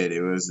legit.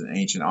 It was an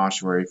ancient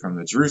ossuary from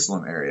the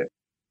Jerusalem area.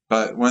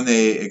 But when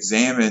they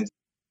examined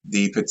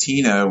the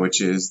patina,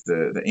 which is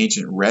the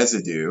ancient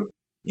residue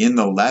in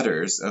the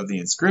letters of the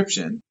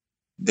inscription,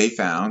 they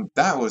found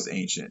that was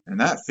ancient, and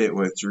that fit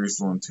with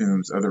Jerusalem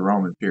tombs of the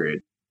Roman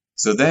period.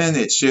 So then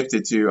it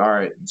shifted to, all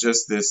right,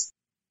 just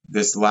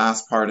this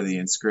last part of the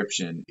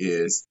inscription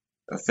is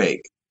a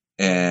fake.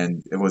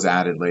 And it was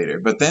added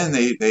later. But then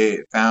they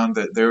found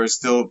that there was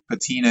still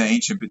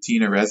ancient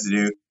patina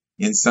residue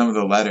in some of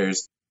the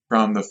letters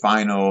from the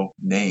final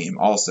name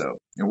also.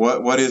 And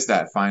what is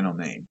that final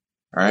name?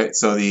 All right,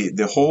 so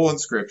the whole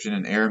inscription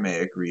in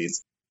Aramaic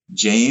reads,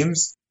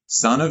 James,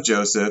 son of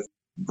Joseph,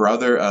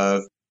 brother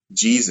of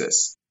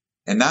Jesus.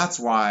 And that's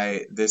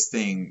why this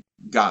thing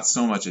got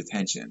so much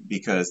attention,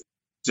 because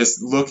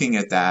just looking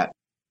at that,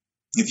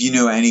 if you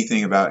know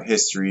anything about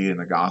history and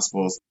the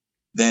Gospels,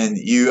 then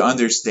you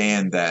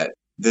understand that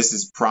this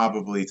is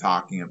probably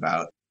talking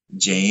about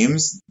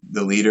James,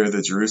 the leader of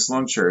the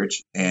Jerusalem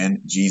church, and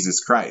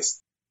Jesus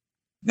Christ.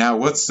 Now,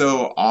 what's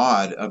so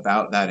odd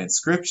about that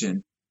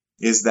inscription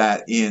is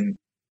that in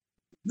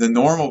the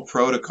normal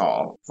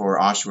protocol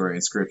for ossuary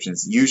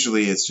inscriptions,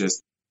 usually it's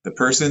just the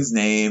person's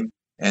name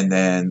and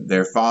then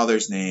their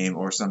father's name,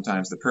 or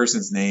sometimes the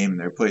person's name and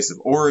their place of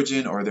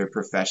origin or their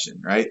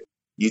profession, right?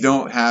 You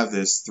don't have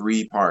this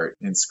 3-part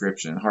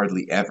inscription,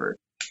 hardly ever.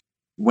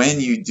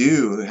 When you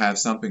do have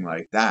something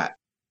like that,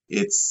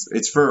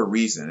 it's for a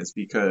reason. It's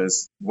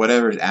because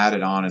whatever is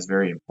added on is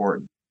very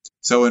important.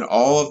 So in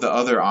all of the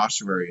other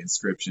ossuary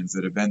inscriptions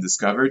that have been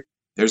discovered,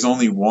 there's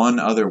only one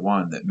other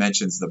one that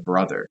mentions the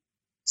brother.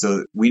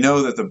 So we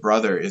know that the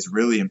brother is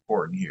really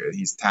important here.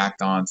 He's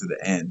tacked on to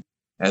the end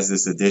as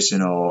this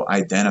additional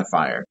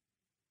identifier.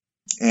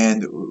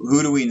 And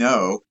who do we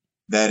know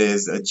that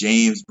is a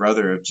James,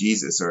 brother of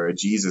Jesus, or a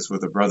Jesus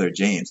with a brother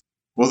James?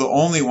 Well, the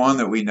only one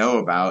that we know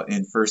about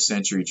in first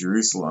century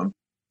Jerusalem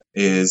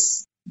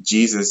is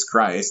Jesus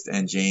Christ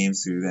and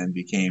James, who then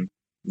became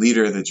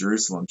leader of the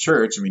Jerusalem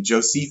church. I mean,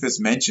 Josephus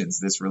mentions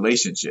this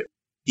relationship.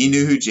 He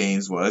knew who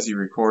James was. He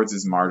records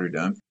his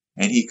martyrdom,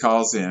 and he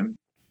calls him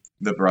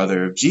the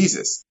brother of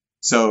Jesus.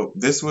 So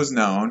this was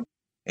known,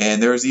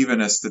 and there was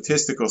even a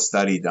statistical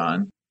study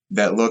done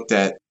that looked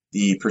at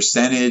the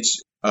percentage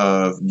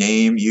of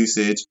name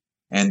usage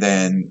and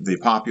then the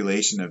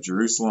population of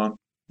Jerusalem.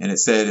 And it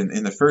said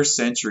in the first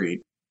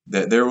century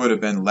that there would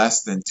have been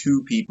less than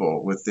 2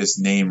 people with this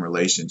name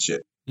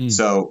relationship.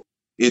 So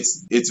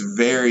it's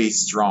very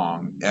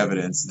strong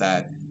evidence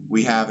that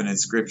we have an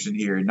inscription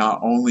here, not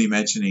only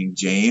mentioning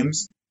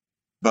James,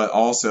 but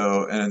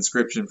also an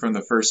inscription from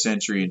the first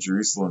century in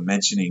Jerusalem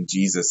mentioning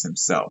Jesus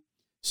himself.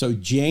 So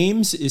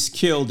James is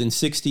killed in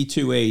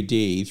 62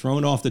 AD,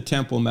 thrown off the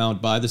Temple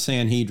Mount by the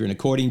Sanhedrin,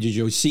 according to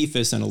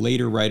Josephus and a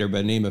later writer by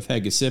the name of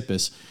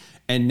Hegesippus.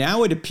 And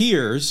now it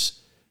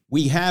appears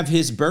we have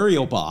his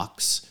burial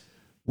box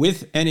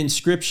with an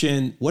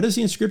inscription. What does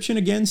the inscription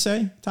again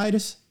say,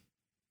 Titus?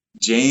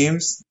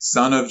 James,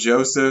 son of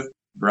Joseph,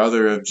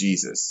 brother of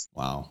Jesus.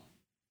 Wow.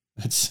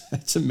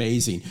 That's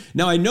amazing.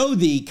 Now, I know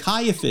the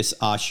Caiaphas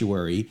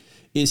ossuary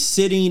is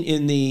sitting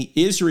in the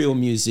Israel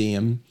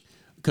Museum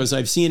because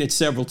I've seen it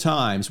several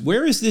times.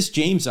 Where is this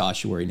James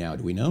ossuary now?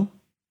 Do we know?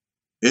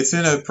 It's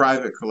in a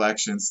private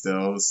collection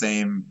still. The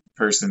same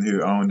person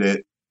who owned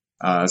it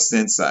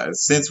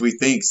since we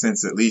think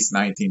since at least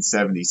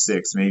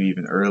 1976, maybe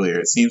even earlier.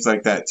 It seems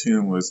like that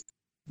tomb was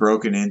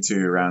broken into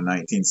around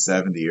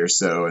 1970 or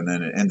so, and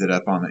then it ended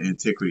up on the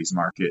antiquities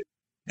market.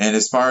 And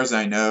as far as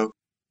I know,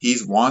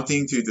 he's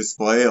wanting to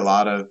display a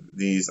lot of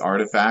these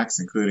artifacts,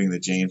 including the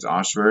James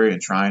ossuary,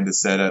 and trying to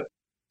set up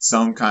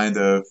some kind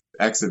of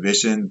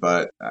exhibition,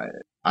 but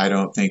I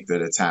don't think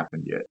that it's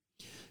happened yet.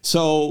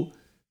 So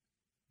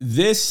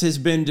this has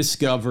been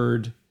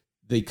discovered.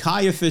 The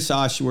Caiaphas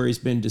ossuary has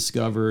been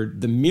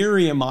discovered. The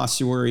Miriam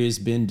ossuary has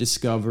been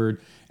discovered.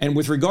 And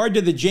with regard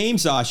to the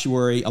James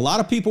ossuary, a lot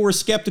of people were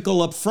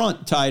skeptical up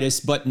front, Titus,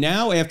 but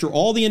now after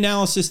all the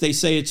analysis, they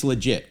say it's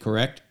legit,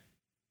 correct?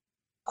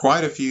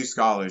 Quite a few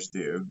scholars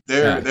do.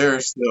 There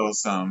are still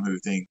some who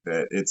think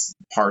that it's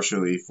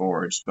partially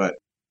forged, but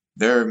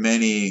there are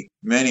many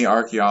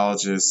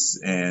archaeologists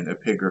and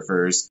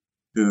epigraphers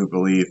who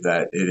believe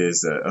that it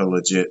is a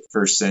legit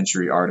first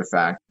century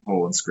artifact,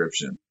 whole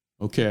inscription.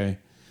 Okay.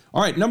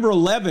 All right, number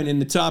 11 in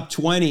the top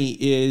 20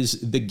 is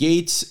the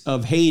gates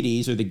of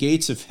Hades, or the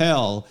gates of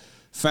hell,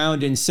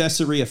 found in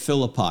Caesarea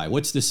Philippi.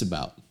 What's this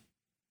about?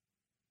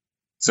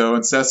 So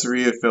in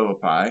Caesarea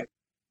Philippi,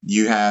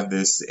 you have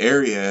this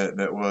area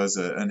that was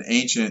an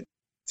ancient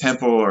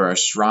temple or a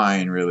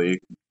shrine,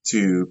 really,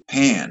 to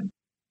Pan,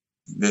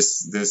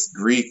 this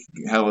Greek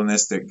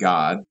Hellenistic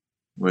god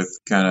with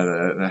kind of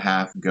the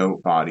half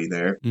goat body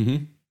there.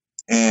 Mm-hmm.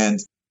 And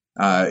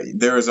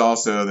there was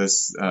also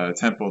this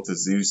temple to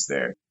Zeus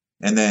there.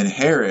 And then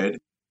Herod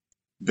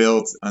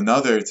built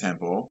another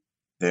temple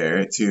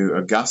there to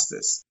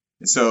Augustus.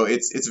 And so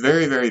it's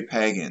very, very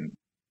pagan.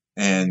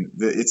 And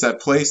it's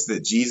that place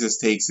that Jesus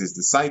takes his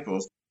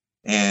disciples,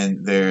 and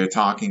they're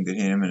talking to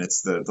him, and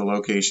it's the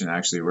location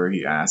actually where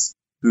he asks,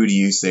 "Who do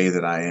you say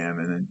that I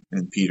am?"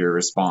 And Peter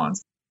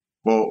responds.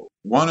 Well,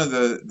 one of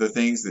the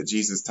things that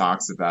Jesus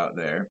talks about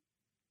there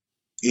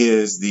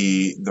is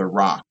the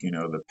rock,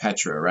 the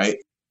Petra, right?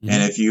 Mm-hmm.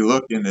 And if you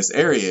look in this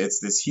area, it's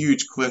this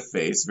huge cliff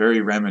face,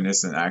 very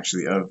reminiscent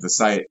actually of the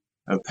site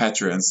of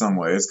Petra in some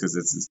ways, because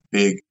it's this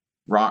big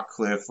rock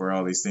cliff where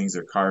all these things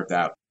are carved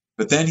out.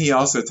 But then he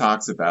also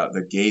talks about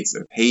the gates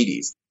of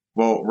Hades.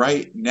 Well,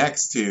 right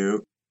next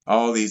to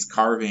all these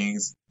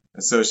carvings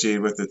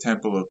associated with the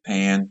Temple of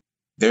Pan,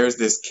 there's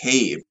this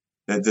cave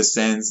that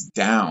descends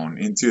down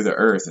into the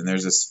earth, and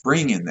there's a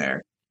spring in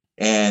there.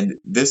 And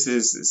this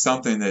is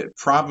something that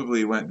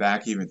probably went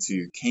back even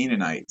to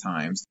Canaanite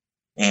times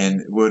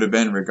and would have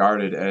been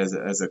regarded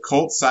as a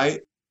cult site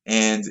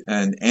and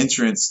an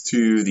entrance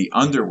to the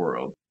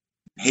underworld,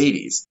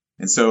 Hades.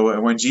 And so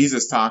when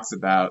Jesus talks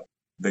about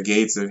the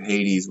gates of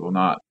Hades will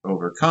not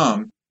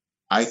overcome,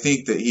 I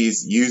think that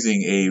he's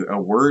using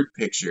a word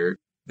picture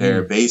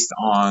there based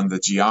on the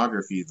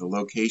geography, the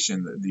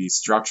location, the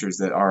structures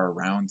that are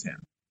around him.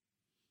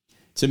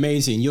 It's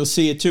amazing. You'll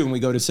see it too when we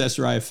go to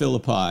Caesarea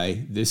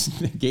Philippi.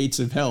 The gates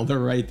of hell, they're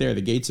right there,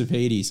 the gates of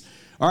Hades.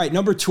 All right,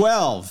 number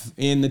 12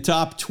 in the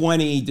top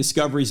 20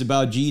 discoveries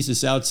about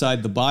Jesus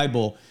outside the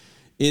Bible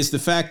is the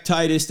fact,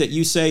 Titus, that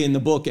you say in the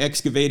book,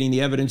 Excavating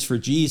the Evidence for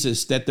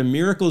Jesus, that the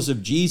miracles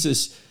of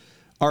Jesus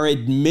are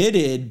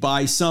admitted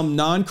by some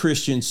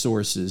non-Christian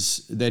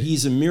sources, that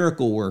he's a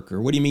miracle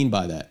worker. What do you mean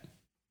by that?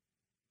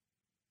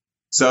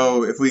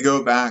 So if we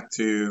go back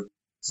to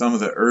some of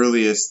the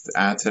earliest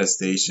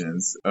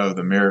attestations of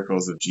the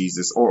miracles of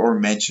Jesus, or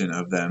mention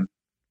of them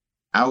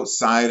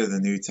outside of the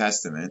New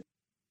Testament,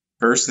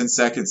 1st and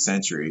 2nd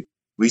century,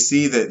 we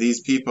see that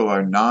these people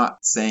are not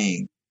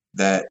saying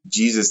that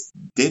Jesus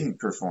didn't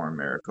perform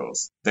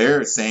miracles.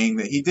 They're saying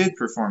that he did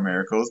perform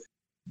miracles,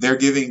 they're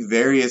giving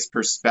various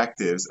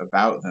perspectives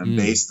about them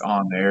based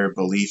on their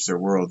beliefs or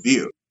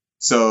worldview.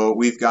 So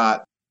we've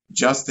got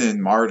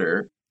Justin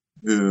Martyr,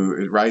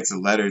 who writes a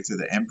letter to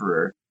the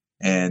emperor.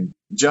 And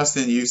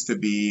Justin used to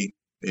be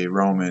a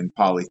Roman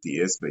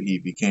polytheist, but he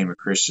became a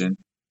Christian.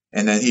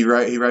 And then he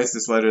writes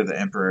this letter to the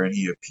emperor, and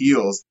he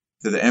appeals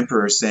to the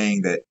emperor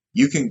saying that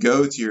you can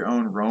go to your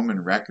own Roman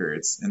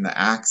records in the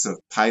Acts of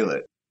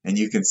Pilate, and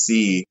you can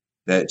see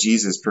that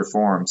Jesus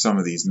performed some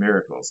of these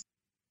miracles.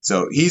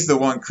 So he's the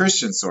one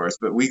Christian source,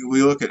 but we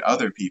look at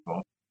other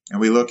people, and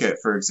we look at,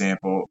 for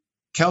example,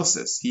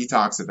 Celsus. He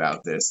talks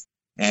about this,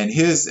 and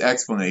his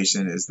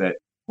explanation is that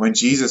when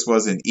Jesus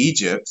was in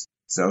Egypt,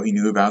 so he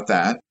knew about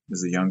that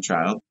as a young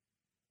child,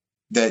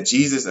 that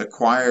Jesus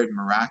acquired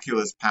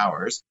miraculous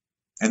powers,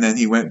 and then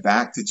he went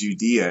back to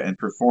Judea and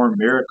performed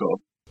miracles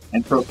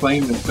and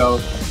proclaimed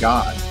himself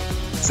God.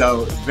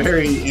 So it's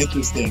very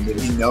interesting that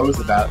he knows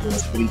about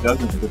this, but he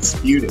doesn't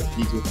dispute it.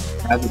 He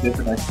just has a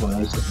different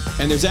explanation.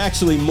 And there's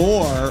actually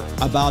more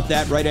about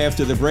that right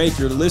after the break.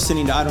 You're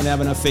listening to I Don't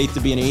Have Enough Faith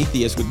to Be an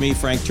Atheist with me,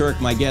 Frank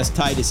Turk, my guest,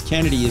 Titus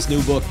Kennedy, his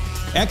new book,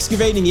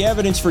 Excavating the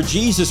Evidence for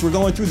Jesus. We're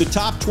going through the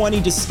top 20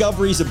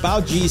 discoveries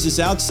about Jesus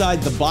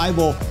outside the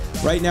Bible.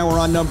 Right now we're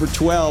on number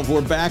 12.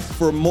 We're back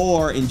for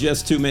more in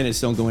just 2 minutes.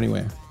 Don't go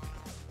anywhere.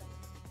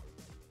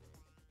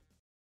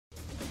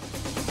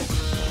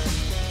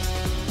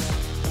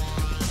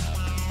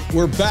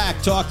 We're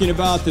back talking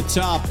about the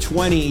top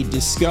 20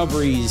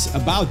 discoveries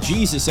about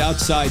Jesus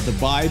outside the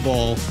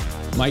Bible.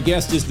 My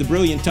guest is the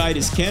brilliant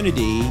Titus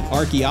Kennedy,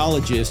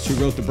 archaeologist who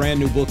wrote the brand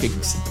new book,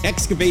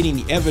 Excavating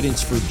the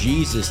Evidence for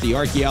Jesus, the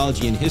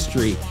Archaeology and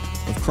History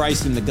of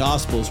Christ in the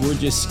Gospels. We're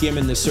just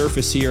skimming the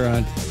surface here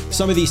on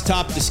some of these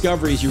top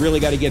discoveries. You really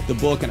got to get the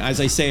book. And as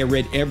I say, I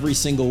read every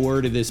single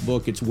word of this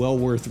book. It's well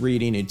worth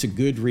reading. It's a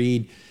good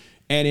read.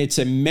 And it's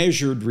a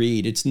measured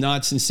read. It's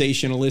not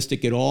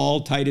sensationalistic at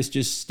all. Titus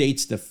just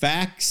states the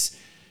facts,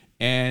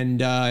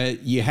 and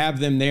you have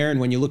them there. And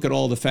when you look at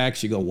all the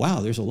facts, you go,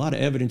 wow, there's a lot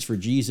of evidence for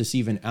Jesus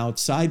even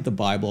outside the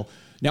Bible.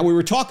 Now, we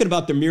were talking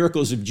about the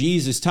miracles of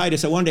Jesus.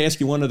 Titus, I wanted to ask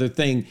you one other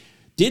thing.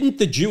 Didn't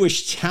the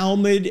Jewish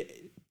Talmud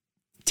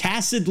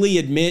tacitly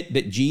admit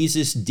that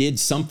Jesus did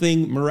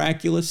something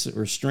miraculous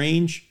or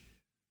strange?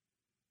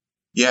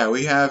 Yeah,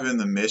 we have in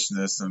the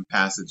Mishnah some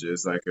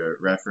passages like a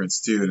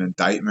reference to an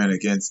indictment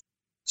against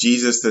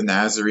Jesus the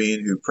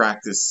Nazarene, who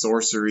practiced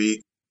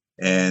sorcery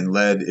and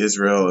led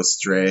Israel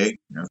astray,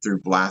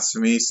 through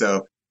blasphemy.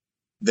 So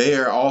they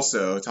are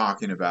also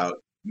talking about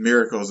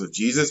miracles of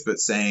Jesus, but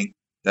saying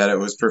that it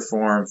was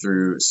performed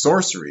through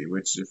sorcery,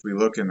 which if we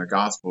look in the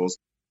Gospels,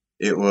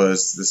 it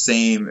was the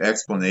same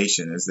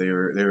explanation as they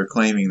were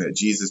claiming that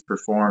Jesus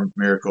performed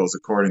miracles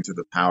according to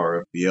the power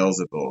of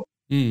Beelzebul.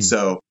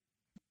 So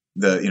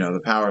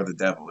the power of the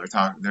devil.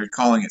 They're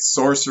calling it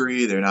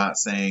sorcery. They're not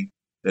saying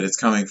that it's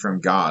coming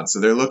from God. So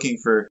they're looking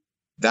for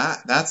that.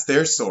 That's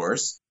their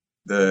source.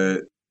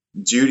 The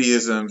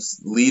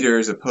Judaism's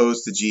leaders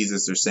opposed to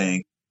Jesus are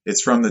saying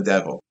it's from the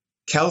devil.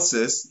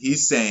 Celsus,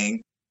 he's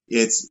saying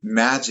it's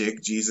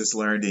magic Jesus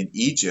learned in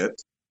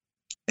Egypt.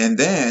 And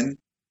then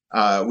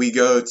we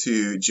go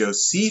to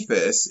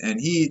Josephus, and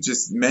he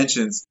just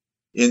mentions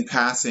in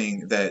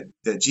passing that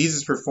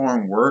Jesus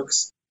performed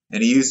works,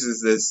 and he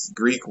uses this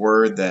Greek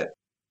word that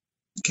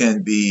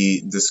can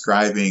be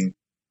describing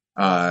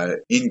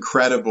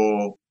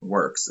incredible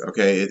works.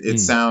 Okay, it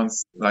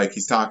sounds like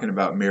he's talking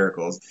about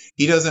miracles.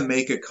 He doesn't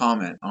make a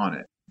comment on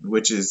it,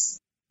 which is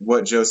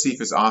what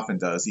Josephus often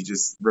does. He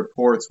just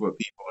reports what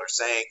people are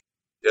saying.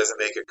 He doesn't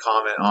make a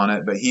comment on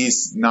it, but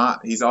he's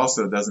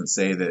also doesn't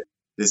say that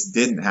this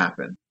didn't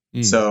happen.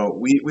 So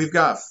we've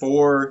got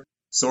 4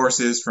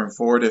 sources from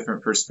 4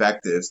 different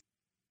perspectives.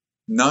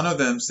 None of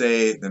them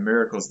say the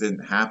miracles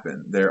didn't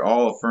happen. They're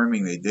all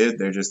affirming they did.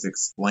 They're just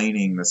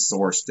explaining the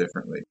source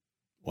differently.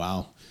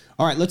 Wow.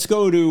 All right, let's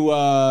go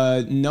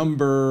to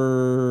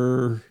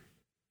number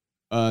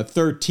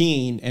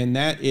 13, and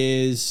that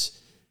is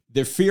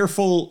the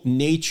fearful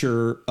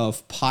nature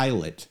of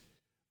Pilate.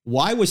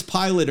 Why was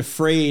Pilate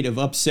afraid of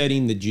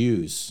upsetting the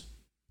Jews?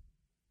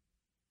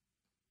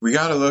 We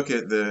got to look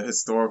at the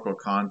historical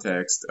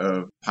context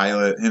of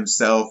Pilate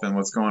himself and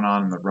what's going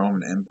on in the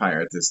Roman Empire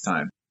at this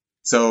time.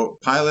 So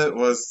Pilate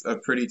was a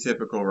pretty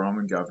typical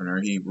Roman governor.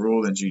 He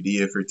ruled in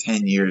Judea for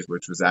 10 years,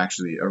 which was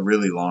actually a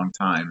really long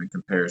time in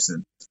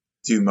comparison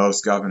to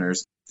most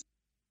governors.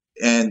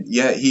 And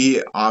yet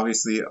he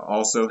obviously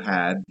also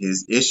had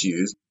his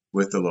issues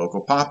with the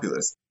local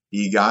populace.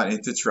 He got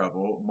into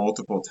trouble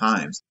multiple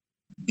times.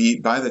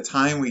 By the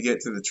time we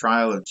get to the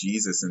trial of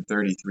Jesus in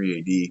 33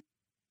 AD,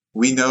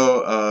 we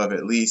know of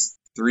at least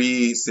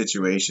 3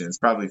 situations,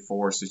 probably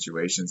 4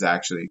 situations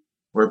actually,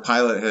 where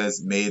Pilate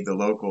has made the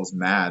locals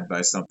mad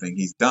by something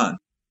he's done,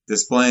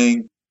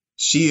 displaying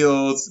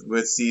shields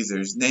with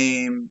Caesar's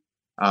name,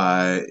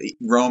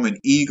 Roman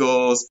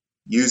eagles,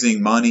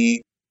 using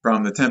money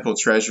from the temple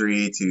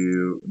treasury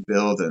to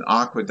build an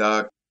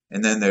aqueduct.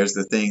 And then there's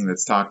the thing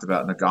that's talked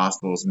about in the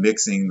Gospels,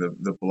 mixing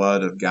the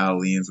blood of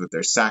Galileans with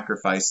their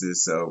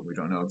sacrifices. So we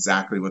don't know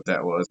exactly what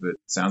that was, but it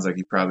sounds like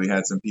he probably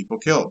had some people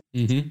killed.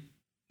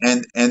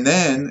 And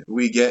then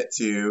we get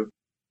to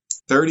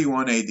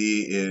 31 AD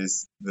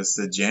is the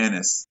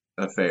Sejanus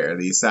affair,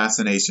 the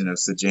assassination of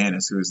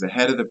Sejanus, who was the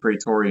head of the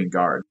Praetorian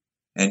Guard.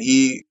 And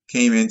he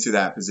came into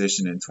that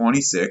position in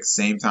 26,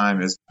 same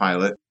time as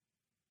Pilate.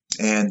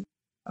 And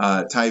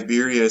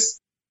Tiberius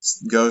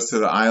goes to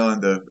the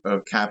island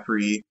of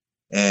Capri,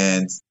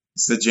 and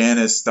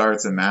Sejanus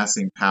starts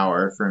amassing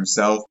power for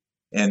himself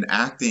and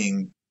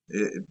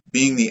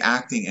being the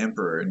acting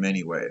emperor in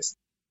many ways.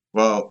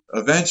 Well,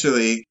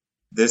 eventually,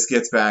 this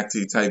gets back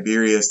to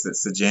Tiberius, that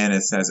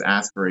Sejanus has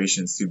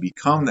aspirations to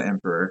become the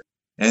emperor,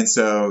 and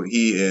so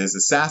he is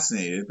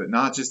assassinated, but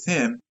not just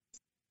him.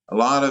 A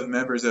lot of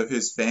members of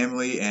his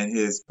family and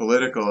his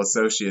political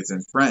associates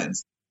and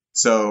friends.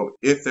 So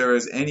if there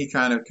was any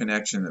kind of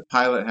connection that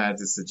Pilate had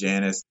to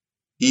Sejanus,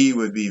 he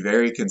would be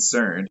very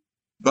concerned.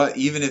 But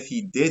even if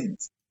he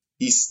didn't,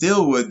 he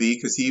still would be,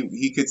 because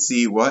he could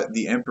see what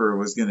the emperor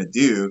was going to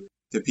do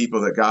to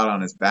people that got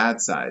on his bad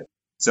side.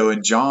 So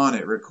in John,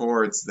 it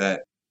records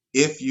that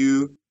if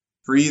you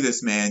free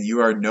this man,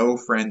 you are no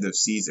friend of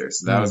Caesar.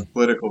 So that was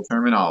political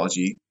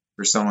terminology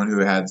for someone who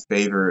had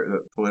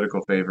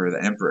political favor of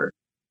the emperor.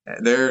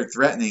 They're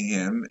threatening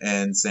him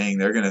and saying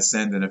they're going to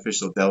send an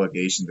official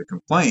delegation to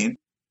complain,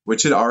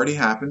 which had already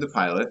happened to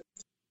Pilate.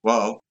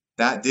 Well,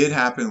 that did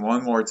happen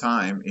one more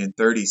time in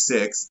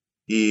 36.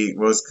 He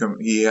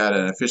had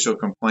an official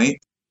complaint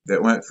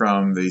that went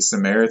from the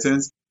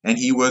Samaritans, and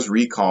he was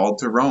recalled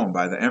to Rome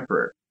by the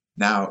emperor.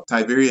 Now,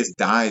 Tiberius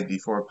died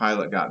before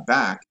Pilate got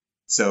back,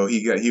 so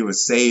he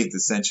was saved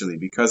essentially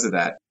because of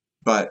that.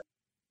 But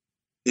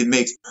it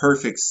makes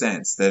perfect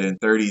sense that in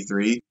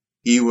 33,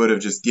 he would have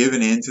just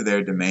given in to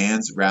their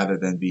demands rather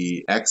than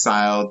be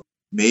exiled,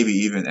 maybe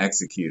even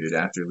executed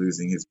after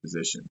losing his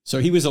position. So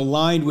he was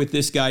aligned with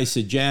this guy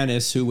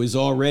Sejanus, who was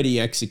already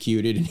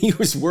executed, and he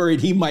was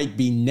worried he might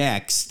be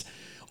next.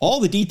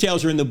 All the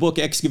details are in the book,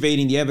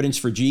 Excavating the Evidence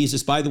for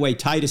Jesus. By the way,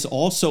 Titus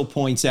also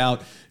points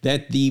out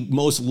that the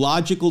most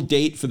logical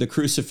date for the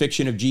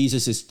crucifixion of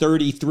Jesus is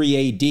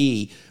 33 AD.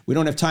 We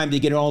don't have time to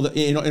get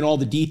in all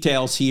the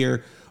details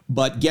here,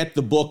 but get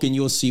the book and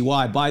you'll see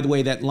why. By the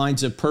way, that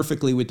lines up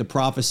perfectly with the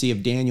prophecy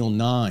of Daniel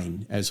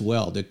 9 as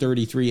well, that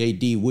 33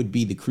 AD would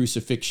be the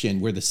crucifixion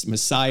where the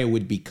Messiah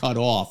would be cut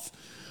off.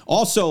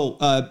 Also,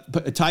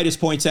 Titus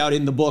points out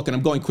in the book, and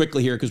I'm going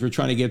quickly here because we're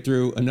trying to get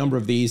through a number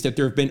of these, that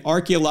there have been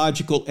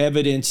archaeological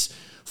evidence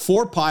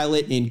for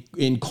Pilate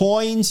in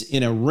coins,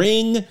 in a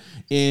ring,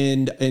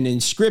 in an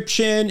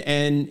inscription,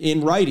 and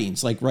in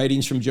writings, like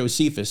writings from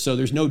Josephus. So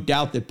there's no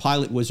doubt that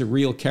Pilate was a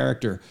real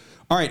character.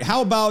 All right,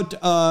 how about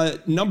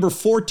number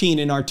 14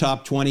 in our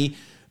top 20,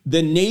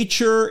 the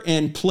nature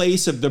and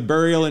place of the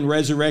burial and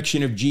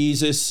resurrection of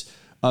Jesus,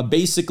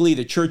 basically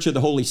the Church of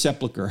the Holy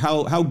Sepulchre.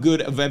 How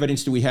good of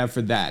evidence do we have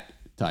for that,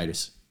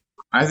 Titus?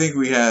 I think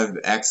we have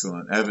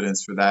excellent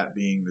evidence for that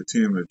being the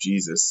tomb of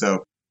Jesus.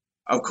 So,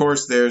 of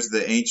course, there's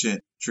the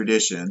ancient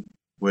tradition,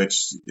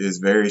 which is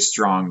very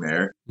strong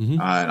there.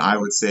 And I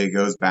would say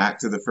goes back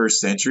to the first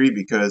century,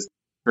 because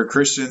for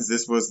Christians,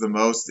 this was the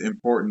most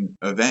important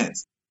event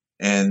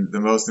and the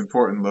most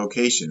important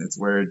location. It's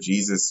where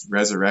Jesus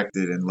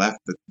resurrected and left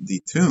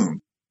the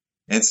tomb.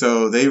 And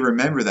so they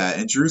remember that.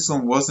 And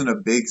Jerusalem wasn't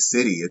a big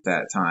city at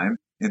that time,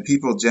 and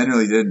people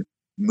generally didn't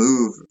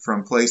move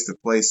from place to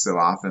place so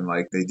often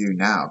like they do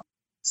now.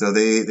 So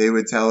they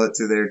would tell it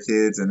to their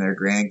kids and their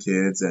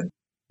grandkids, and,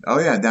 oh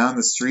yeah, down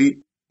the street,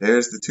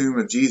 there's the tomb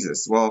of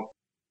Jesus. Well,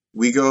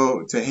 we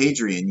go to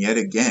Hadrian yet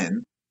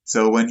again.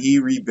 So when he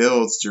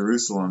rebuilds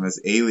Jerusalem as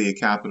Aelia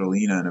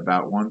Capitolina in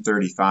about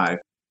 135,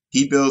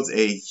 he builds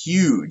a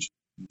huge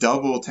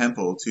double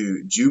temple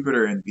to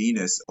Jupiter and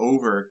Venus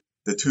over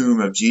the tomb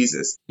of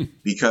Jesus,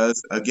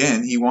 because,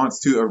 again, he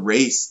wants to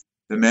erase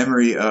the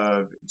memory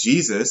of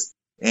Jesus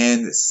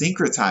and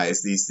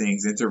syncretize these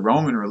things into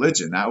Roman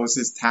religion. That was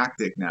his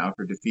tactic now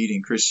for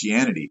defeating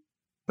Christianity.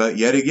 But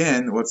yet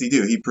again, what's he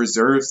do? He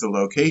preserves the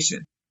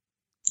location.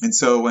 And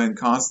so when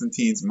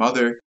Constantine's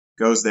mother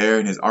goes there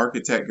and his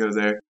architect goes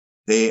there,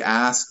 they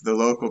ask the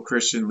local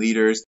Christian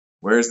leaders,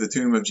 where's the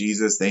tomb of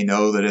Jesus? They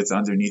know that it's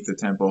underneath the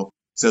temple.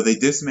 So they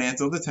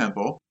dismantle the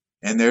temple,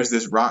 and there's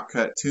this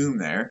rock-cut tomb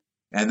there,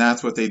 and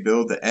that's what they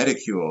build the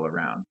edicule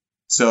around.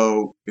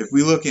 So if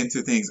we look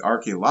into things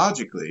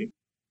archaeologically,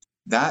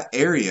 that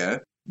area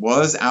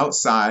was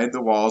outside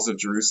the walls of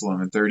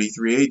Jerusalem in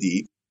 33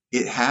 AD.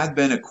 It had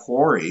been a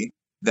quarry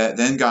that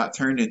then got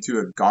turned into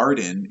a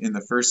garden in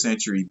the first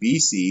century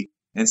BC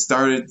and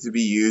started to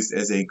be used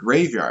as a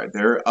graveyard.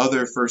 There are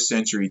other first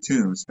century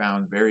tombs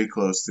found very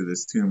close to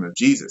this tomb of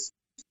Jesus.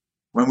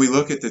 When we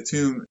look at the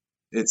tomb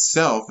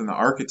itself and the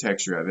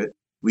architecture of it,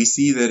 we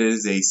see that it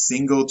is a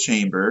single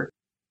chamber,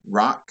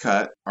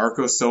 rock-cut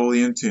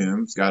Arcosoleum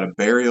tomb. It's got a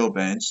burial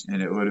bench,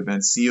 and it would have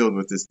been sealed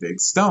with this big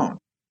stone.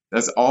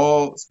 That's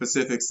all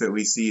specifics that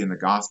we see in the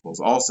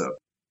Gospels also.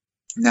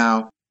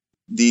 Now,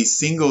 the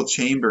single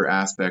chamber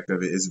aspect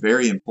of it is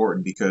very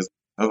important because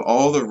of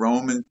all the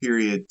Roman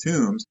period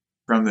tombs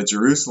from the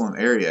Jerusalem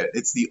area,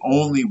 it's the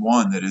only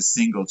one that is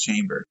single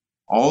chamber.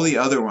 All the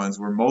other ones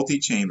were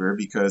multi-chamber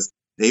because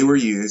they were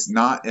used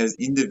not as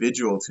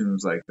individual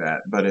tombs like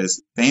that, but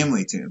as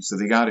family tombs. So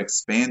they got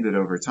expanded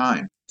over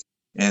time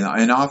and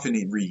often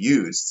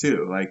reused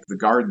too. Like the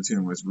garden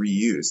tomb was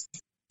reused.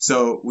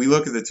 So we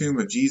look at the tomb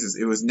of Jesus.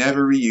 It was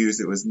never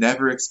reused. It was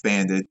never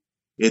expanded.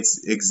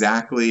 It's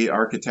exactly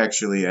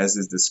architecturally as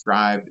is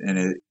described,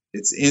 and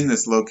it's in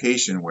this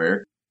location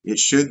where it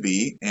should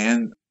be.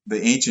 And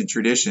the ancient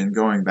tradition,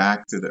 going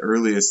back to the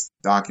earliest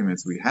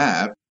documents we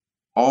have,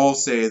 all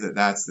say that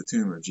that's the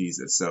tomb of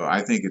Jesus. So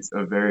I think it's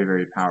a very,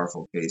 very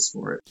powerful case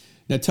for it.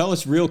 Now tell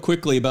us real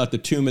quickly about the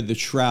tomb of the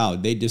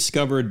shroud. They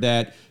discovered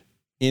that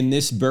in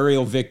this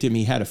burial victim,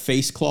 he had a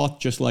face cloth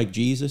just like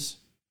Jesus.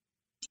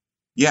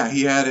 Yeah,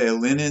 he had a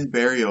linen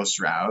burial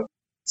shroud,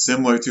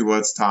 similar to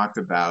what's talked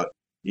about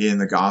in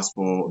the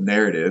gospel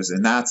narratives.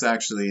 And that's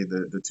actually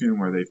the tomb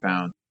where they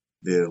found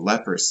the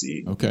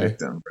leprosy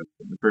victim,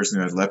 the person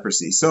who had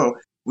leprosy. So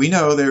we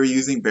know they were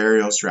using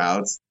burial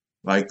shrouds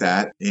like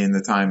that in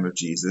the time of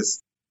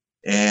Jesus.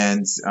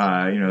 And,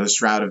 the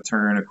Shroud of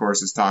Turin, of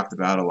course, is talked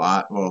about a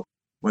lot. Well,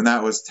 when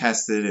that was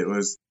tested, it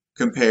was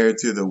compared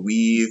to the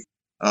weave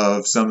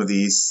of some of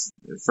these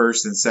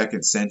 1st and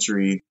 2nd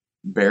century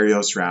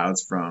burial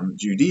shrouds from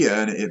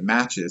Judea, and it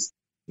matches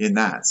in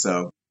that.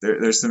 So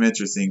there's some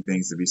interesting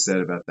things to be said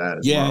about that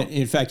as well. Yeah,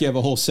 in fact, you have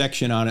a whole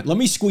section on it. Let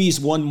me squeeze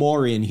one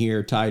more in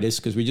here, Titus,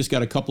 because we just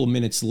got a couple of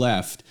minutes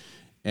left,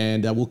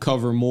 and we'll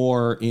cover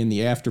more in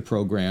the after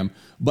program.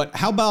 But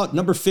how about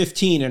number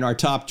 15 in our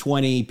top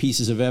 20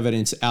 pieces of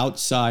evidence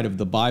outside of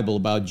the Bible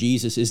about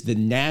Jesus is the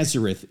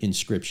Nazareth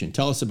inscription.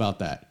 Tell us about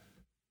that.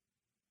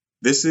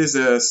 This is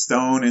a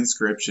stone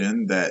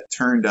inscription that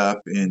turned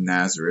up in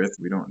Nazareth.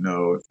 We don't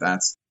know if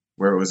that's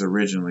where it was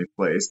originally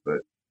placed, but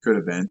could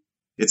have been.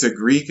 It's a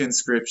Greek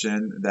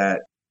inscription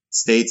that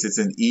states it's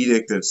an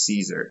edict of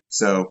Caesar.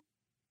 So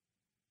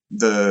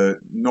the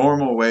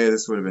normal way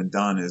this would have been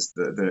done is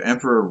the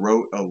emperor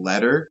wrote a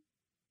letter,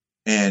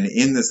 and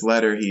in this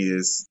letter he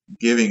is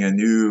giving a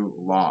new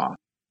law.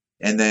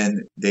 And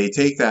then they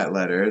take that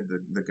letter,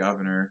 the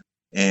governor,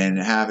 and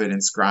have it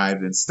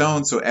inscribed in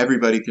stone so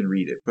everybody can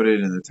read it, put it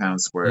in the town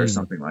square or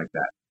something like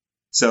that.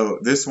 So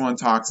this one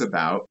talks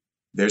about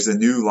there's a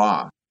new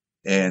law,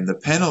 and the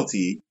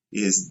penalty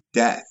is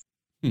death.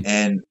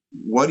 And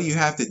what do you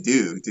have to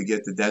do to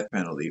get the death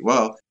penalty?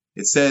 Well,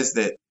 it says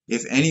that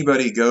if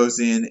anybody goes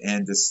in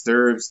and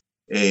disturbs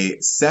a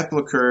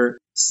sepulcher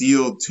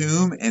sealed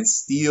tomb and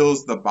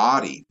steals the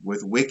body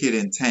with wicked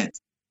intent,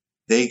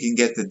 they can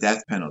get the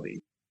death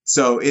penalty.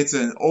 So it's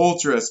an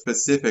ultra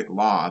specific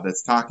law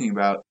that's talking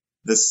about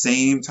the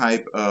same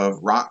type of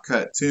rock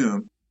cut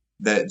tomb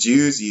that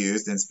Jews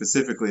used, and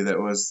specifically that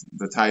was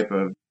the type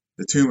of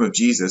the tomb of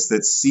Jesus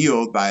that's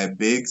sealed by a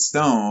big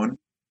stone.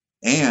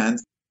 And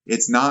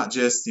it's not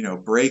just,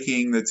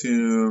 breaking the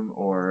tomb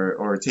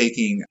or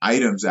taking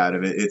items out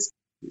of it. It's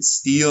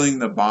stealing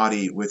the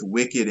body with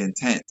wicked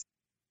intent.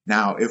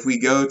 Now, if we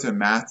go to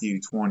Matthew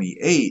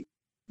 28,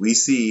 we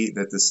see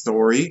that the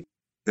story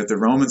that the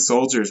Roman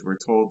soldiers were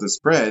told to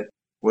spread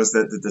was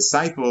that the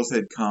disciples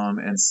had come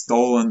and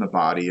stolen the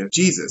body of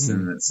Jesus.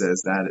 And it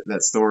says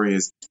that story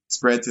is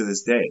spread to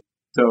this day.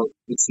 So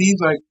it seems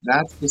like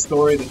that's the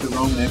story that the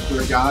Roman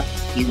emperor got.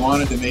 He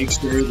wanted to make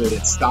sure that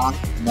it stopped.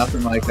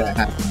 Nothing like that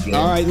happened again.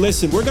 All right,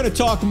 listen, we're going to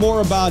talk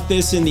more about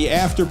this in the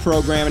after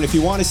program. And if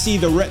you want to see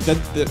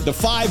the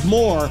 5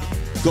 more,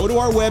 go to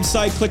our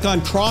website, click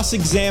on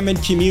Cross-Examine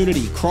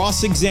Community.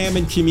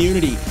 Cross-Examine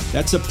Community.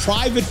 That's a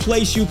private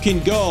place you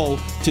can go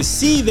to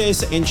see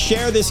this and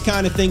share this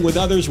kind of thing with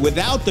others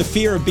without the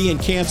fear of being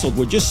canceled.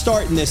 We're just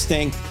starting this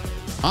thing.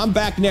 I'm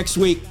back next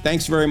week.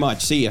 Thanks very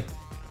much. See ya.